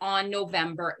Taurus on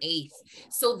November 8th.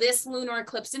 So this lunar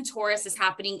eclipse in Taurus is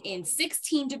happening in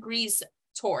 16 degrees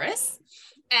Taurus.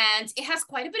 And it has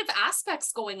quite a bit of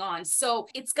aspects going on. So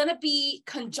it's going to be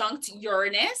conjunct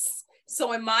Uranus.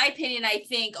 So in my opinion, I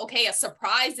think, okay, a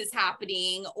surprise is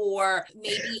happening, or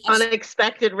maybe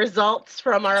unexpected results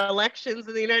from our elections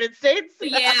in the United States.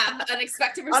 Yeah,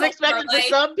 unexpected results. Unexpected for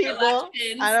some people.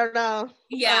 Elections. I don't know.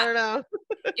 Yeah. I don't know.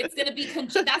 It's going to be,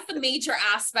 that's the major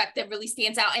aspect that really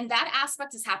stands out. And that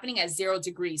aspect is happening at 0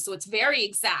 degrees. So it's very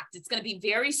exact. It's going to be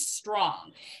very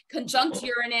strong. Conjunct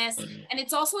Uranus. And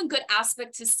it's also in good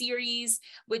aspect to Ceres,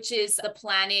 which is the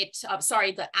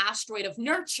the asteroid of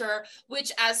nurture,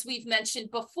 which, as we've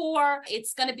mentioned before,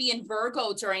 it's going to be in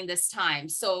Virgo during this time.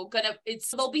 So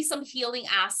there'll be some healing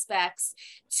aspects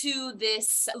to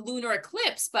this lunar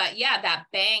eclipse. But yeah, that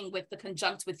bang with the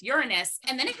conjunct with Uranus.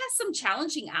 And then it has some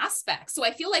challenging aspects. So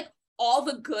I feel like all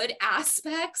the good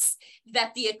aspects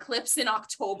that the eclipse in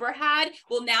October had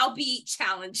will now be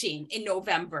challenging in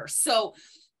November. So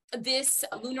this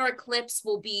lunar eclipse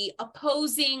will be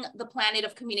opposing the planet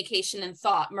of communication and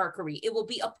thought, Mercury. It will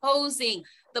be opposing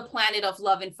the planet of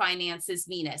love and finances,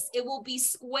 Venus. It will be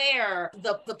square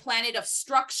the planet of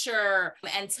structure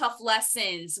and tough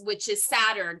lessons, which is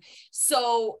Saturn.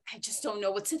 So I just don't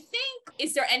know what to think.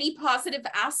 Is there any positive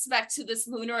aspect to this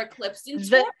lunar eclipse in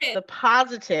Taurus? The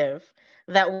positive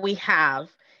that we have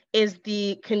is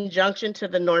the conjunction to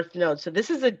the North Node. So this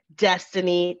is a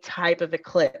destiny type of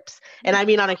eclipse. And I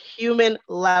mean on a human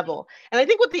level. And I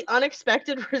think what the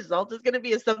unexpected result is going to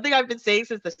be is something I've been saying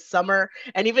since the summer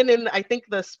and even in, I think,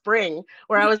 the spring,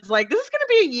 where I was like, this is going to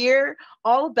be a year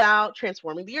all about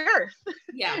transforming the earth.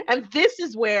 Yeah. And this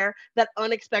is where that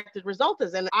unexpected result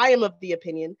is. And I am of the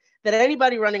opinion that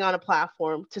anybody running on a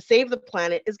platform to save the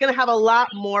planet is going to have a lot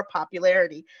more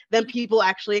popularity than people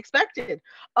actually expected.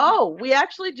 Oh, we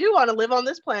actually do want to live on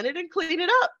this planet and clean it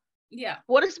up. Yeah.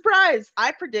 What a surprise.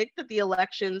 I predict that the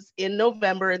elections in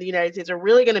November in the United States are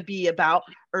really going to be about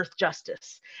earth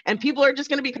justice. And people are just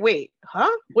going to be, wait, huh?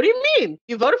 What do you mean?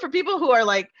 You voted for people who are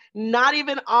like not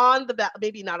even on the ballot,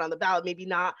 maybe not on the ballot, maybe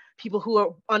not people who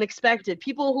are unexpected,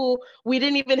 people who we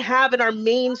didn't even have in our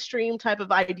mainstream type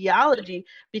of ideology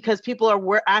because people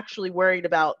are actually worried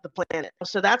about the planet.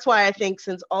 So that's why I think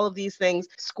since all of these things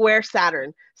square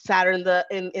Saturn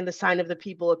in the sign of the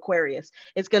people Aquarius,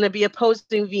 it's going to be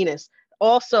opposing Venus,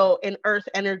 also an earth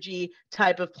energy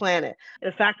type of planet.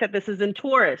 The fact that this is in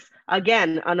Taurus,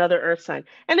 again, another earth sign.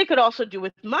 And it could also do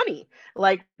with money.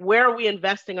 Like, where are we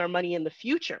investing our money in the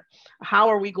future? How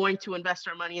are we going to invest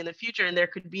our money in the future? And there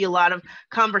could be a lot of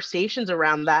conversations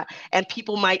around that. And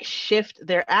people might shift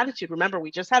their attitude. Remember, we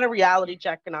just had a reality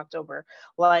check in October.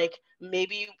 Like,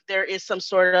 maybe there is some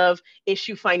sort of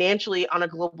issue financially on a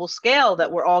global scale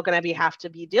that we're all going to have to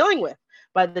be dealing with.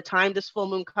 By the time this full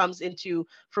moon comes into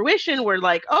fruition, we're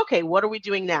like, okay, what are we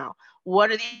doing now? What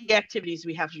are the activities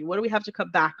we have to do? What do we have to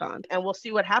cut back on? And we'll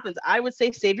see what happens. I would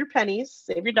say save your pennies,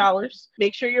 save your dollars.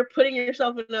 Make sure you're putting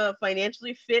yourself in a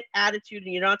financially fit attitude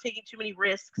and you're not taking too many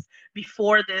risks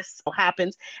before this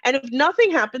happens. And if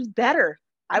nothing happens, better.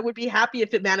 I would be happy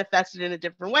if it manifested in a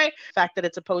different way. The fact that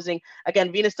it's opposing,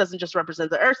 again, Venus doesn't just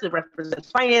represent the earth, it represents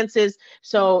finances.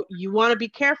 So you want to be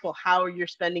careful how you're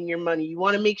spending your money. You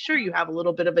want to make sure you have a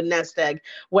little bit of a nest egg,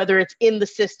 whether it's in the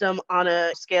system on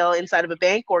a scale inside of a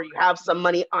bank or you have some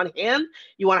money on hand.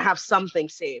 You want to have something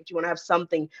saved. You want to have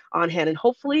something on hand. And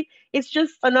hopefully it's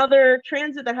just another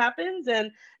transit that happens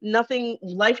and nothing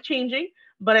life-changing.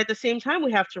 But at the same time,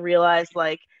 we have to realize,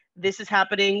 like, this is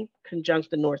happening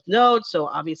conjunct the North Node. So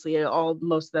obviously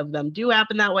most of them do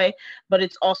happen that way, but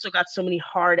it's also got so many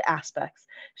hard aspects.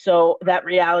 So that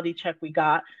reality check we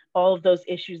got, all of those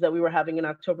issues that we were having in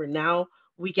October, now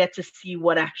we get to see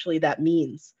what actually that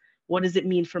means. What does it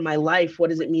mean for my life? What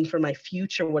does it mean for my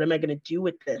future? What am I going to do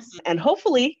with this? And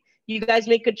hopefully you guys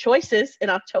make good choices in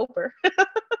October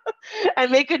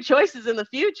and make good choices in the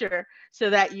future so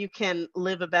that you can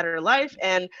live a better life.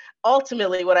 And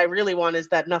ultimately, what I really want is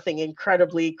that nothing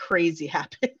incredibly crazy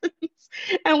happens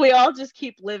and we all just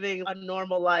keep living a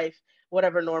normal life,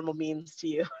 whatever normal means to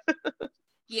you.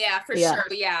 Yeah, for sure.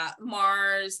 Yeah.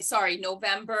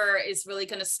 November is really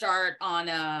going to start on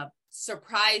a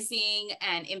surprising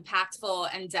and impactful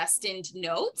and destined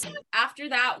note. After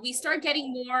that, we start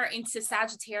getting more into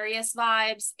Sagittarius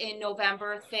vibes in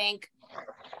November. Thank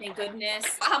goodness.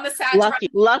 I'm a Sag.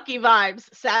 Lucky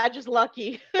vibes. Sag is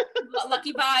lucky.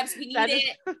 Lucky vibes. We need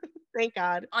it. Thank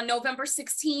God. On November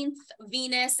 16th,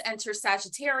 Venus enters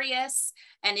Sagittarius,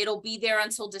 and it'll be there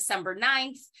until December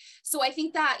 9th. So I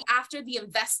think that after the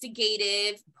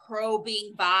investigative,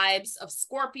 probing vibes of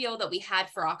Scorpio that we had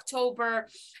for October,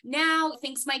 now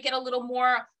things might get a little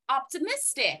more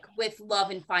optimistic with love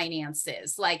and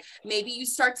finances. Like maybe you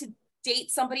start to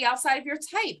date somebody outside of your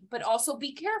type, but also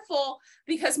be careful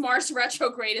because Mars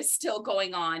retrograde is still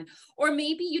going on. Or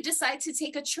maybe you decide to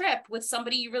take a trip with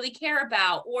somebody you really care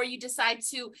about, or you decide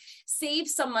to save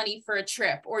some money for a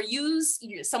trip or use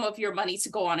some of your money to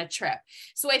go on a trip.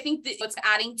 So I think that it's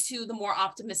adding to the more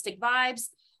optimistic vibes.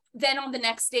 Then on the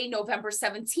next day, November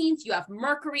 17th, you have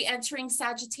Mercury entering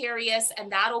Sagittarius, and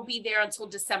that'll be there until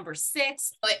December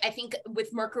 6th. But I think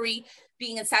with Mercury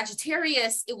being in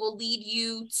Sagittarius, it will lead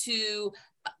you to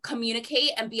communicate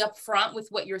and be upfront with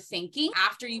what you're thinking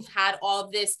after you've had all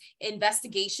this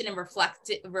investigation and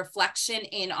reflection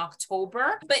in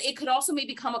October. But it could also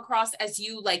maybe come across as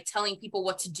you like telling people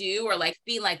what to do, or like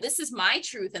being like, this is my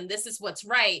truth and this is what's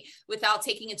right, without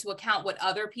taking into account what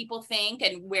other people think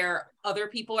and where other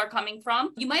people are coming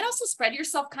from. You might also spread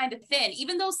yourself kind of thin,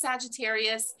 even though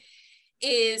Sagittarius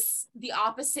is the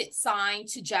opposite sign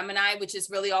to Gemini, which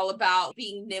is really all about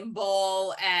being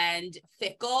nimble and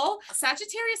fickle.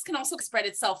 Sagittarius can also spread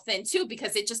itself thin too,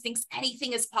 because it just thinks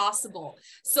anything is possible.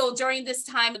 So during this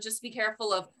time, just be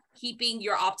careful of keeping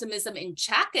your optimism in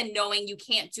check and knowing you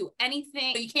can't do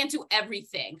anything. You can't do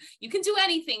everything. You can do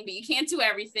anything, but you can't do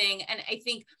everything. And I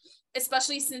think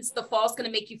especially since the fall is going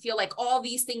to make you feel like all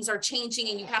these things are changing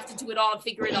and you have to do it all and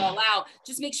figure it all out,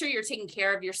 just make sure you're taking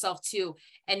care of yourself too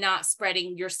and not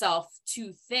spreading yourself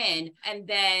too thin. And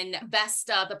then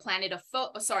Vesta, the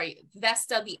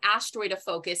asteroid of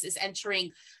focus, is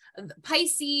entering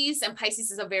Pisces, and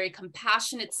Pisces is a very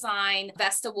compassionate sign.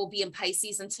 Vesta will be in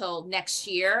Pisces until next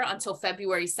year, until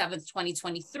February 7th,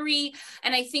 2023.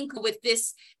 And I think with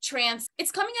this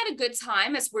it's coming at a good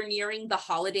time as we're nearing the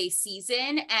holiday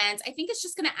season. And I think it's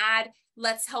just going to add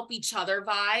let's help each other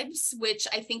vibes, which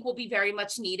I think will be very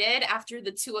much needed after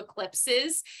the two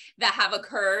eclipses that have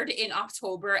occurred in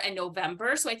October and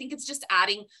November. So I think it's just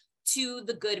adding to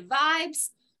the good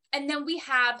vibes. And then we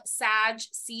have Sag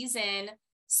season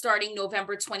starting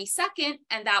November 22nd,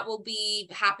 and that will be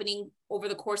happening over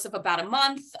the course of about a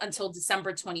month until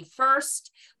December 21st,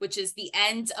 which is the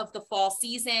end of the fall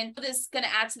season. This is going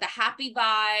to add to the happy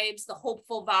vibes, the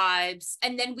hopeful vibes.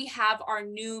 And then we have our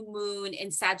new moon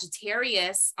in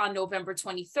Sagittarius on November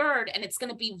 23rd, and it's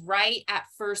going to be right at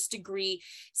 1st degree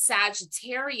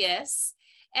Sagittarius.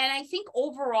 And I think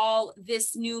overall,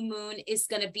 this new moon is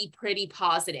going to be pretty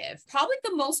positive. Probably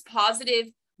the most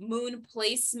positive moon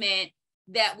placement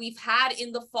that we've had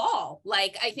in the fall.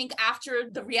 Like, I think after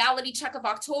the reality check of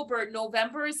October,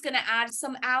 November is going to add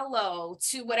some aloe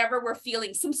to whatever we're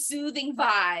feeling, some soothing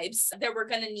vibes that we're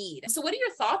going to need. So what are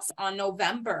your thoughts on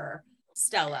November,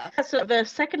 Stella? So the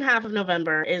second half of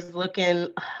November is looking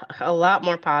a lot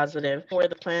more positive, where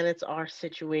the planets are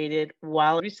situated.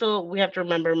 While we have to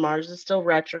remember Mars is still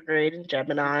retrograde in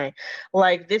Gemini.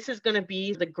 Like, this is going to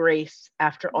be the grace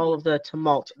after all of the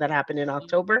tumult that happened in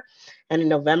October and in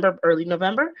November, early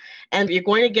November. And you're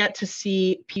going to get to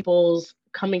see people's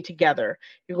coming together.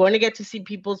 You're going to get to see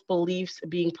people's beliefs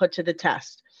being put to the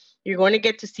test. You're going to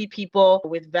get to see people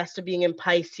with Vesta being in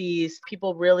Pisces.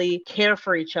 People really care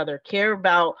for each other, care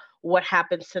about what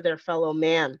happens to their fellow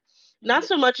man. Not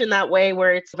so much in that way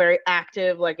where it's very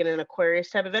active, like in an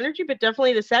Aquarius type of energy, but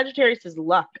definitely the Sagittarius is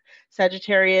luck.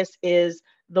 Sagittarius is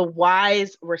the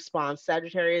wise response.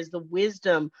 Sagittarius is the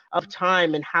wisdom of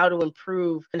time and how to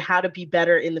improve and how to be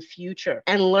better in the future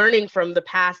and learning from the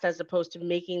past as opposed to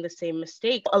making the same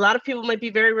mistake. A lot of people might be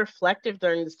very reflective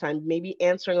during this time, maybe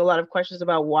answering a lot of questions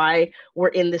about why we're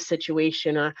in this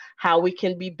situation or how we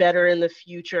can be better in the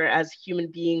future as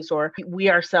human beings, or we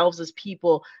ourselves as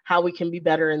people, how we can be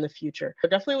better in the future. So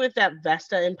definitely with that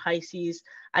Vesta in Pisces,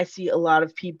 I see a lot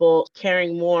of people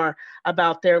caring more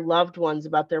about their loved ones,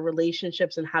 about their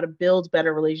relationships, and how to build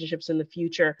better relationships in the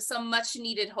future. Some much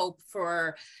needed hope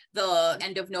for the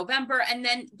end of November. And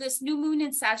then this new moon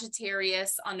in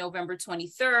Sagittarius on November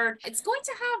 23rd, it's going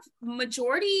to have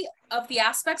majority of the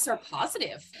aspects are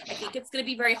positive. I think it's going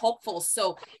to be very hopeful.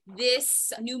 So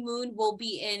this new moon will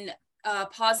be in a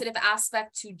positive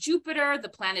aspect to Jupiter, the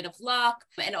planet of luck,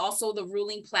 and also the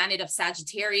ruling planet of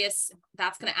Sagittarius.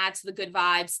 That's going to add to the good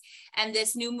vibes. And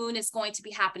this new moon is going to be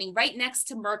happening right next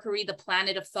to Mercury, the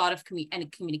planet of thought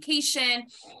and communication.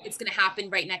 It's going to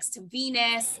happen right next to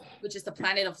Venus, which is the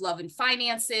planet of love and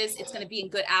finances. It's going to be in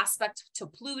good aspect to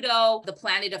Pluto, the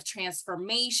planet of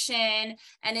transformation.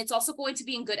 And it's also going to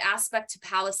be in good aspect to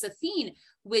Pallas Athene,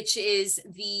 which is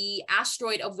the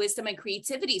asteroid of wisdom and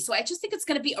creativity. So I just think it's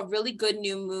going to be a really good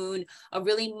new moon, a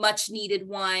really much needed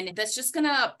one that's just going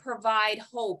to provide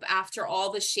hope after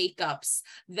all the shakeups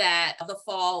that the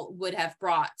fall would have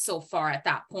brought so far at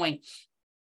that point.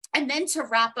 And then to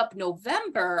wrap up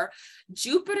November,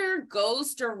 Jupiter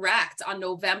goes direct on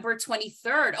November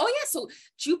 23rd. Oh yeah, so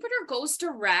Jupiter goes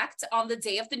direct on the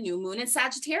day of the new moon in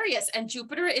Sagittarius, and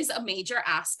Jupiter is a major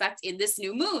aspect in this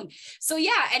new moon. So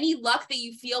yeah, any luck that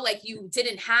you feel like you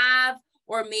didn't have,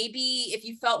 or maybe if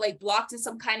you felt like blocked in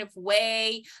some kind of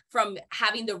way from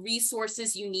having the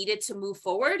resources you needed to move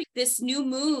forward, this new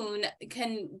moon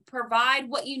can provide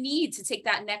what you need to take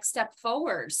that next step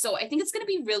forward. So I think it's going to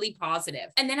be really positive.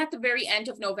 And then at the very end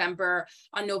of November,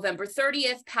 on November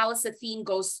 30th, Pallas Athene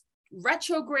goes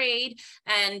retrograde,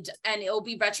 and it'll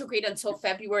be retrograde until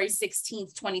February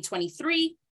 16th,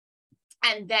 2023.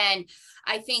 And then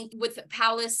I think with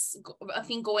Pallas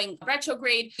Athene going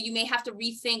retrograde, you may have to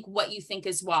rethink what you think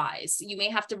is wise. You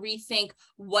may have to rethink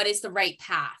what is the right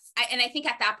path. And I think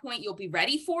at that point, you'll be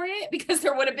ready for it, because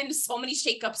there would have been so many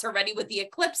shakeups already with the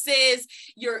eclipses.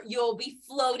 You'll be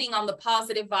floating on the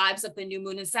positive vibes of the new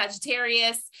moon in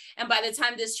Sagittarius. And by the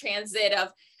time this transit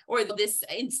of or this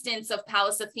instance of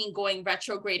Pallas Athene going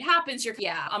retrograde happens,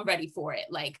 I'm ready for it.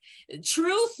 Like,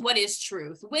 truth, what is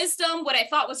truth? Wisdom, what I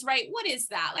thought was right, what is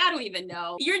that? I don't even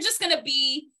know. You're just going to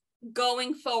be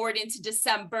going forward into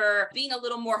December, being a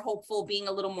little more hopeful, being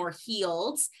a little more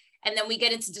healed. And then we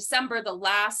get into December, the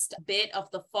last bit of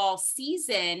the fall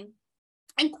season.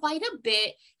 And quite a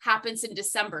bit happens in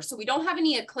December. So we don't have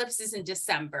any eclipses in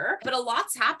December, but a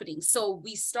lot's happening. So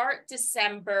we start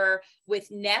December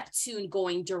with Neptune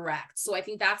going direct. So I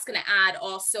think that's going to add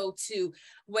also to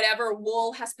whatever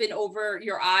wool has been over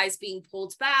your eyes being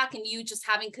pulled back and you just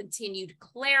having continued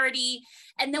clarity.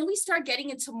 And then we start getting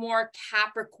into more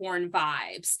Capricorn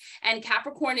vibes. And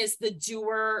Capricorn is the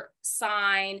doer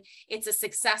sign. It's a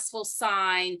successful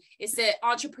sign. It's an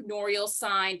entrepreneurial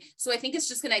sign. So I think it's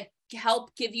just going to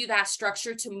help give you that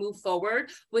structure to move forward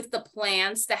with the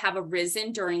plans that have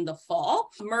arisen during the fall.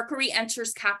 Mercury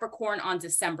enters Capricorn on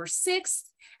December 6th,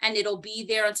 and it'll be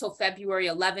there until February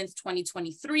 11th,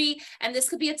 2023. And this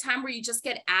could be a time where you just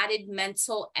get added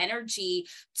mental energy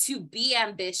to be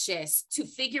ambitious, to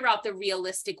figure out the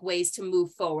realistic ways to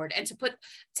move forward and to put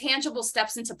tangible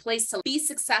steps into place to be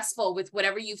successful with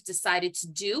whatever you've decided to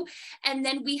do. And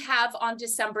then we have on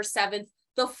December 7th,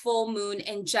 the full moon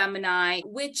in Gemini,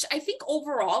 which I think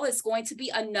overall is going to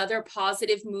be another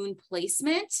positive moon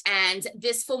placement. And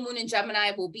this full moon in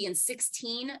Gemini will be in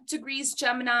 16 degrees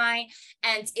Gemini,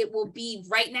 and it will be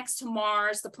right next to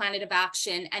Mars, the planet of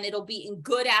action, and it'll be in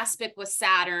good aspect with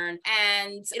Saturn,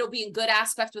 and it'll be in good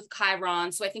aspect with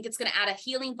Chiron. So I think it's going to add a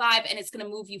healing vibe, and it's going to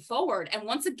move you forward. And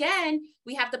once again,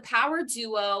 we have the power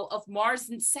duo of Mars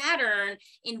and Saturn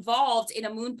involved in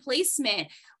a moon placement.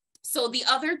 So the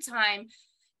other time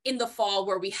in the fall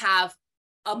where we have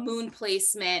a moon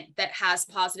placement that has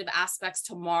positive aspects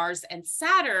to Mars and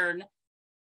Saturn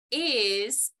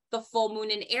is the full moon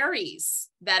in Aries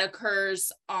that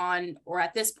occurs on, or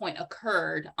at this point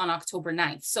occurred on October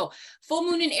 9th. So full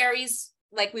moon in Aries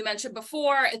like we mentioned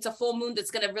before, it's a full moon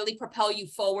that's going to really propel you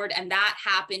forward. And that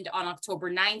happened on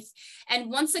October 9th.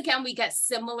 And once again, we get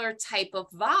similar type of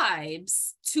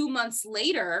vibes 2 months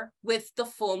later with the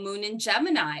full moon in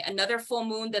Gemini, another full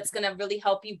moon that's going to really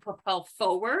help you propel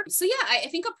forward. So yeah, I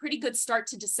think a pretty good start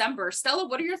to December. Stella,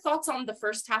 what are your thoughts on the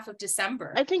first half of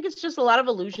December? I think it's just a lot of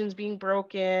illusions being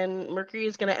broken. Mercury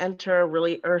is going to enter a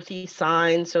really earthy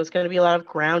sign. So it's going to be a lot of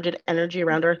grounded energy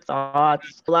around our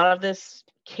thoughts. A lot of this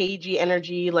cagey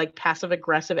energy, like passive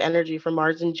aggressive energy from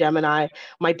Mars and Gemini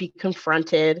might be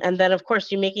confronted. And then, of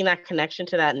course, you're making that connection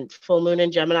to that full moon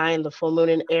in Gemini and the full moon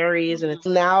in Aries. And it's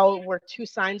now we're 2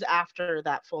 signs after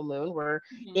that full moon. We're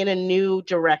in a new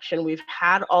direction. We've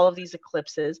had all of these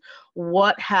eclipses.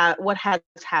 What has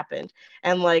happened?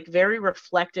 And like very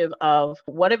reflective of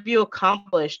what have you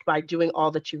accomplished by doing all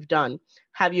that you've done?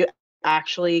 Have you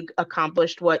actually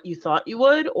accomplished what you thought you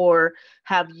would, or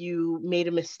have you made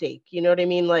a mistake? You know what I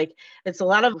mean? Like it's a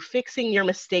lot of fixing your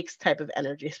mistakes type of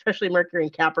energy, especially Mercury in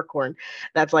Capricorn.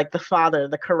 That's like the father,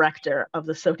 the corrector of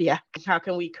the zodiac. How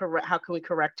can we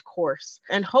correct course?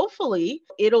 And hopefully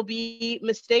it'll be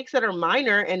mistakes that are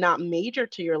minor and not major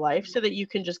to your life, so that you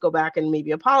can just go back and maybe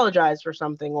apologize for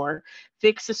something or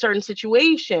fix a certain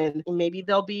situation. Maybe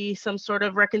there'll be some sort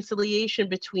of reconciliation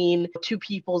between 2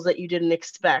 peoples that you didn't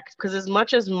expect. Because as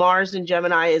much as Mars and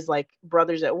Gemini is like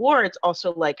brothers at war, it's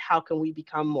also like, how can we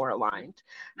become more aligned?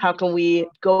 How can we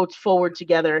go forward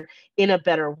together in a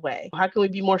better way? How can we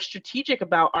be more strategic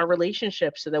about our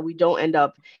relationships so that we don't end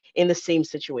up in the same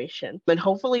situation? And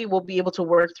hopefully we'll be able to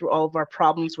work through all of our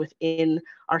problems within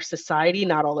our society,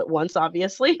 not all at once,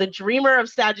 obviously. The dreamer of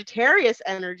Sagittarius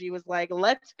energy was like,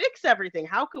 let's fix everything.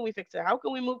 How can we fix it? How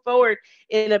can we move forward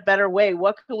in a better way?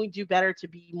 What can we do better to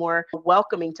be more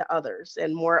welcoming to others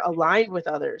and more aligned with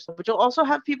others? But you'll also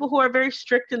have people who are very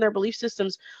strict in their belief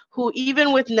systems, who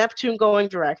even with Neptune going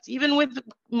direct, even with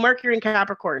Mercury in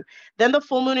Capricorn, then the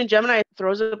full moon in Gemini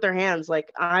throws up their hands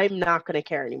like, I'm not going to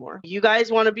care anymore. You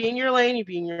guys want to be in your lane, you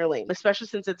be in your lane, especially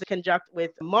since it's conjunct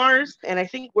with Mars. And I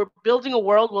think we're building a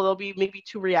world where there'll be maybe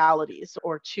 2 realities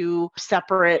or 2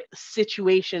 separate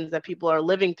situations that people are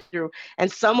living through.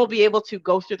 And some will be able to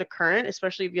go through the current,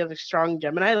 especially if you have a strong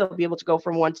Gemini, they'll be able to go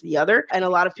from one to the other. And a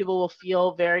lot of people will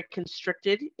feel very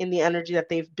constricted in the energy that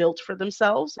they've built for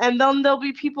themselves. And then there'll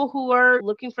be people who are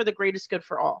looking for the greatest good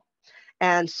for all.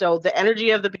 And so the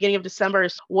energy of the beginning of December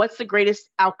is, what's the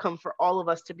greatest outcome for all of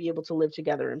us to be able to live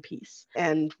together in peace?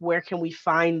 And where can we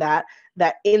find that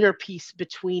inner peace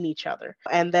between each other?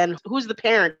 And then who's the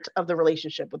parent of the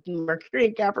relationship with Mercury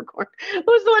and Capricorn?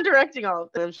 Who's the one directing all of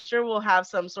it? I'm sure we'll have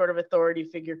some sort of authority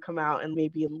figure come out, and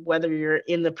maybe whether you're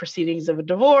in the proceedings of a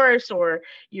divorce, or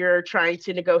you're trying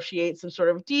to negotiate some sort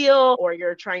of deal, or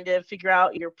you're trying to figure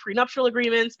out your prenuptial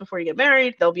agreements before you get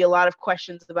married, there'll be a lot of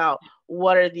questions about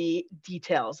what are the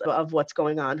details of what's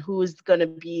going on, who is going to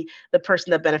be the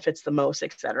person that benefits the most,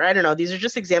 et cetera. I don't know. These are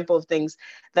just examples of things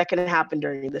that can happen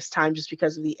during this time just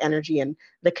because of the energy and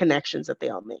the connections that they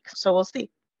all make. So we'll see.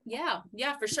 Yeah,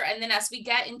 for sure. And then as we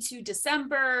get into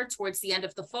December, towards the end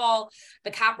of the fall,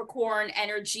 the Capricorn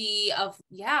energy of,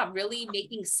 really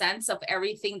making sense of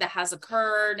everything that has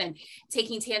occurred and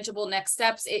taking tangible next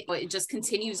steps, it just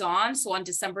continues on. So on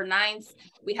December 9th,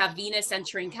 we have Venus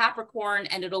entering Capricorn,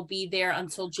 and it'll be there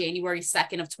until January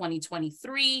 2nd of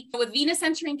 2023. With Venus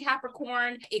entering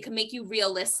Capricorn, it can make you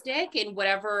realistic in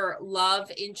whatever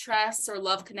love interests or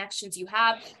love connections you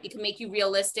have. It can make you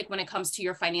realistic when it comes to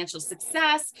your financial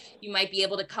success. You might be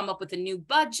able to come up with a new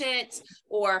budget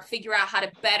or figure out how to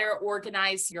better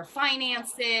organize your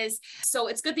finances. So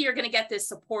it's good that you're going to get this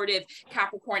supportive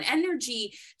Capricorn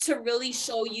energy to really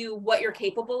show you what you're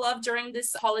capable of during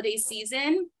this holiday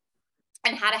season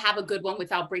and how to have a good one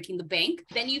without breaking the bank.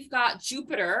 Then you've got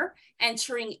Jupiter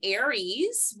entering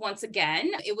Aries once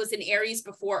again. It was in Aries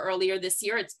before earlier this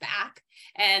year. It's back.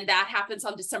 And that happens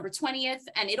on December 20th.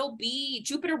 And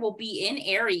Jupiter will be in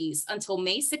Aries until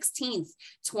May 16th,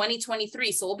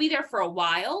 2023. So we'll be there for a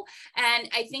while. And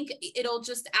I think it'll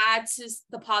just add to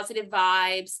the positive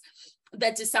vibes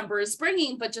that December is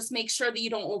bringing, but just make sure that you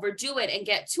don't overdo it and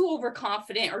get too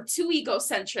overconfident or too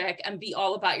egocentric and be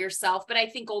all about yourself. But I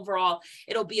think overall,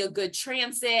 it'll be a good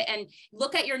transit. And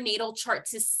look at your natal chart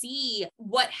to see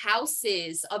what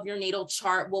houses of your natal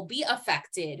chart will be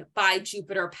affected by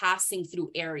Jupiter passing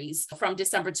through Aries from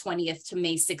December 20th to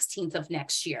May 16th of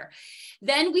next year.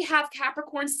 Then we have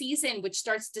Capricorn season, which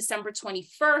starts December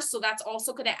 21st. So that's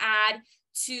also going to add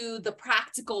to the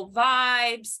practical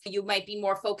vibes. You might be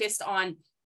more focused on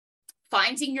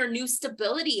finding your new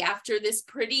stability after this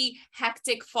pretty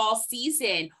hectic fall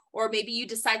season, or maybe you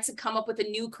decide to come up with a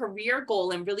new career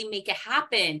goal and really make it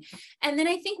happen. And then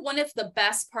I think one of the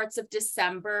best parts of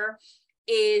December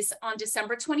is on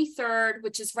December 23rd,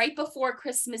 which is right before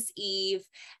Christmas Eve.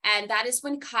 And that is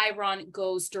when Chiron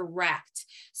goes direct.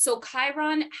 So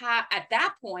Chiron at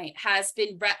that point has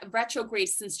been retrograde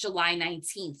since July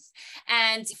 19th.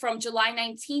 And from July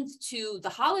 19th to the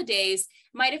holidays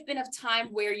might have been a time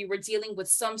where you were dealing with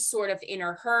some sort of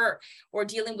inner hurt or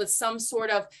dealing with some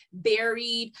sort of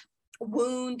buried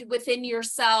wound within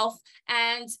yourself.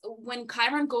 And when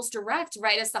Chiron goes direct,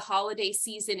 right as the holiday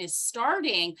season is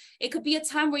starting, it could be a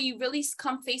time where you really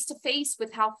come face to face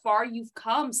with how far you've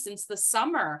come since the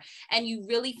summer. And you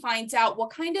really find out what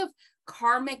kind of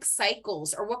karmic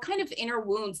cycles or what kind of inner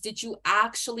wounds did you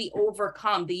actually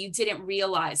overcome that you didn't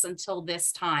realize until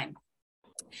this time.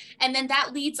 And then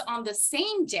that leads on the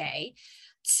same day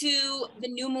to the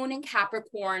new moon in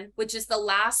Capricorn, which is the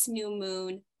last new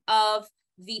moon of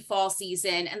the fall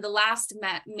season and the last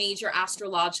major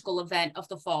astrological event of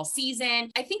the fall season.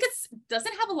 I think it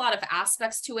doesn't have a lot of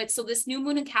aspects to it. So this new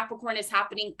moon in Capricorn is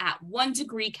happening at 1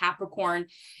 degree Capricorn.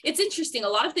 It's interesting. A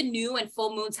lot of the new and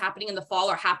full moons happening in the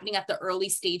fall are happening at the early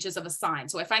stages of a sign.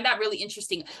 So I find that really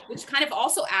interesting, which kind of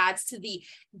also adds to the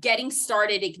getting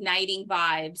started, igniting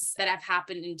vibes that have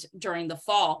happened during the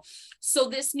fall. So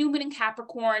this new moon in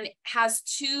Capricorn has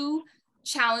two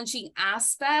challenging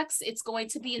aspects. It's going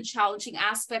to be a challenging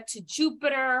aspect to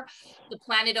Jupiter, the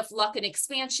planet of luck and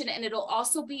expansion, and it'll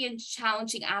also be a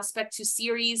challenging aspect to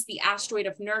Ceres, the asteroid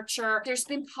of nurture. There's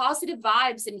been positive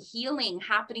vibes and healing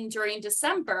happening during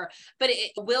December, but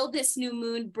will this new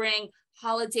moon bring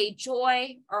holiday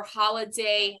joy or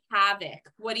holiday havoc?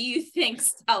 What do you think,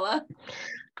 Stella?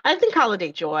 I think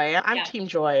holiday joy. I'm team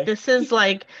joy. This is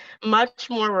like much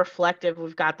more reflective.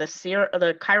 We've got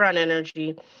the Chiron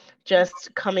energy just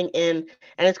coming in,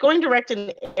 and it's going direct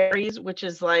in Aries, which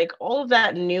is like all of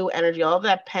that new energy, all of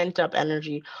that pent up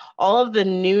energy, all of the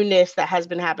newness that has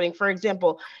been happening. For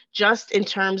example, just in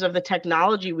terms of the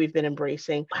technology we've been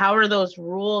embracing, how are those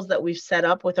rules that we've set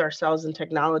up with ourselves in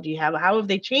technology, how have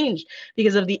they changed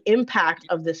because of the impact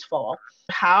of this fall?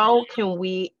 How can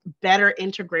we better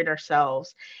integrate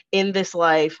ourselves in this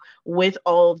life with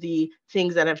all of the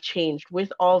things that have changed,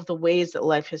 with all of the ways that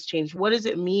life has changed? What does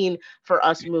it mean for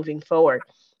us moving forward?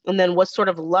 And then what sort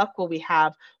of luck will we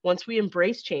have once we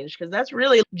embrace change? Because that's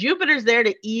really, Jupiter's there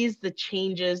to ease the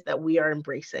changes that we are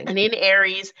embracing. And in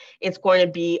Aries, it's going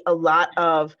to be a lot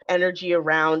of energy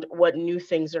around what new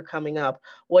things are coming up,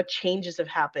 what changes have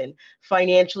happened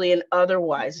financially and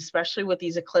otherwise, especially with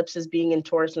these eclipses being in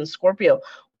Taurus and Scorpio.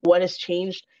 What has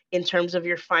changed in terms of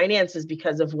your finances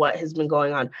because of what has been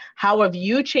going on? How have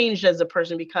you changed as a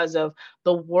person because of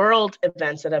the world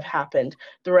events that have happened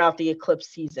throughout the eclipse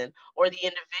season, or the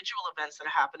individual events that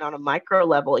happened on a micro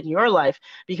level in your life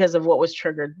because of what was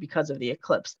triggered because of the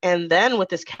eclipse? And then with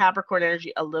this Capricorn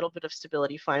energy, a little bit of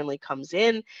stability finally comes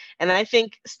in. And I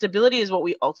think stability is what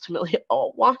we ultimately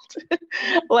all want.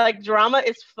 Like, drama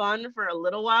is fun for a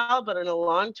little while, but in the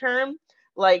long term,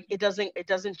 like it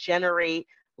doesn't generate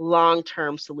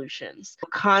long-term solutions.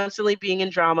 Constantly being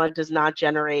in drama does not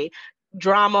generate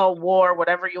drama, war,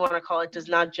 whatever you want to call it, does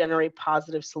not generate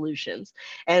positive solutions.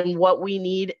 And what we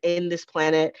need in this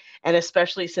planet, and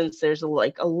especially since there's a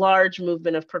large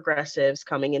movement of progressives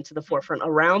coming into the forefront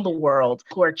around the world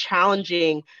who are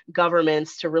challenging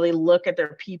governments to really look at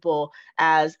their people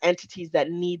as entities that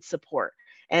need support.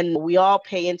 And we all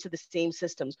pay into the same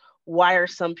systems. Why are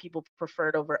some people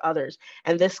preferred over others?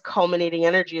 And this culminating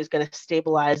energy is going to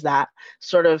stabilize that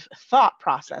sort of thought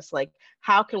process. Like,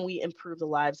 how can we improve the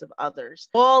lives of others?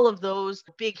 All of those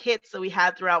big hits that we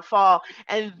had throughout fall.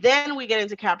 And then we get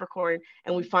into Capricorn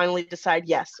and we finally decide,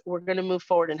 yes, we're going to move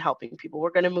forward in helping people. We're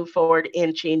going to move forward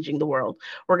in changing the world.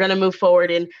 We're going to move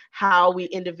forward in how we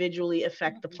individually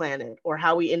affect the planet or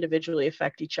how we individually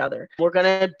affect each other. We're going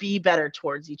to be better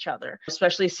towards each other,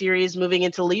 especially Ceres moving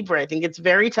into Libra. I think it's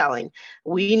very telling.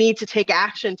 We need to take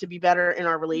action to be better in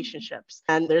our relationships.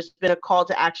 And there's been a call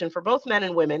to action for both men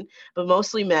and women, but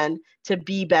mostly men, to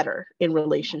be better in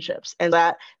relationships. And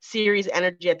that Ceres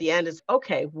energy at the end is,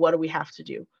 okay, what do we have to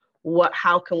do?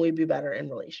 How can we be better in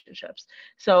relationships?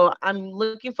 So I'm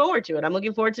looking forward to it. I'm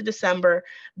looking forward to December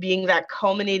being that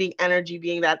culminating energy,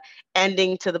 being that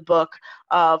ending to the book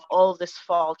of all of this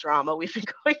fall drama we've been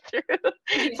going through.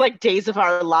 It's like days of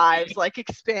our lives, like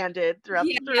expanded throughout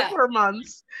the 3 or 4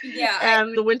 months.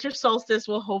 And the winter solstice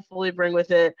will hopefully bring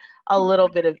with it a little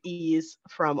bit of ease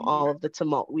from all of the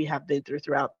tumult we have been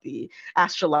throughout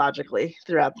astrologically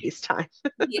throughout these times.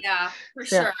 Yeah, for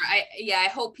sure. I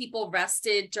hope people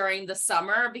rested during the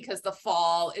summer, because the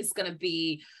fall is going to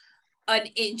be an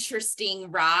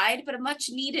interesting ride, but a much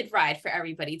needed ride for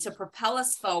everybody to propel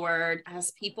us forward.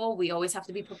 As people, we always have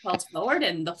to be propelled forward,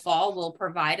 and the fall will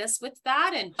provide us with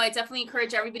that. And I definitely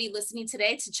encourage everybody listening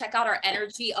today to check out our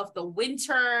energy of the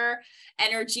winter,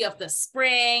 energy of the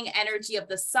spring, energy of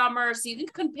the summer, so you can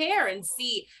compare and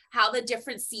see how the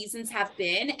different seasons have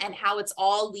been and how it's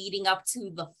all leading up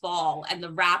to the fall and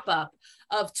the wrap up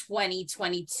of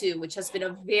 2022, which has been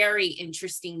a very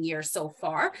interesting year so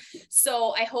far.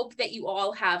 So I hope that you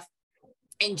all have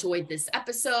enjoyed this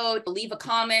episode. Leave a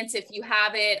comment if you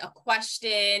have it, a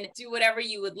question, do whatever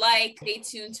you would like. Stay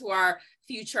tuned to our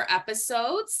future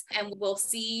episodes, and we'll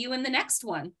see you in the next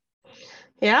one.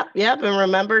 Yep. And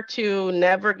remember to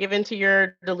never give in to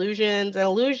your delusions and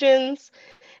illusions.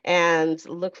 And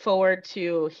look forward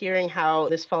to hearing how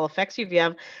this fall affects you. If you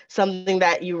have something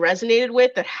that you resonated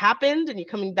with that happened and you're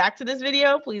coming back to this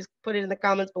video, please put it in the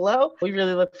comments below. We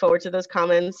really look forward to those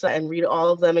comments and read all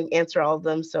of them and answer all of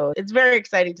them. So it's very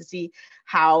exciting to see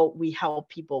how we help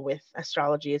people with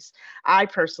astrology. I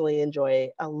personally enjoy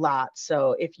a lot.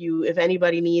 So if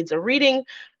anybody needs a reading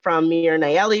from me or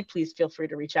Nayeli, please feel free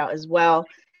to reach out as well.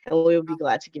 And we will be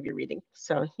glad to give you a reading.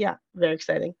 So yeah, very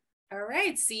exciting. All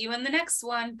right. See you in the next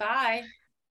one. Bye.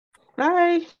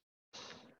 Bye.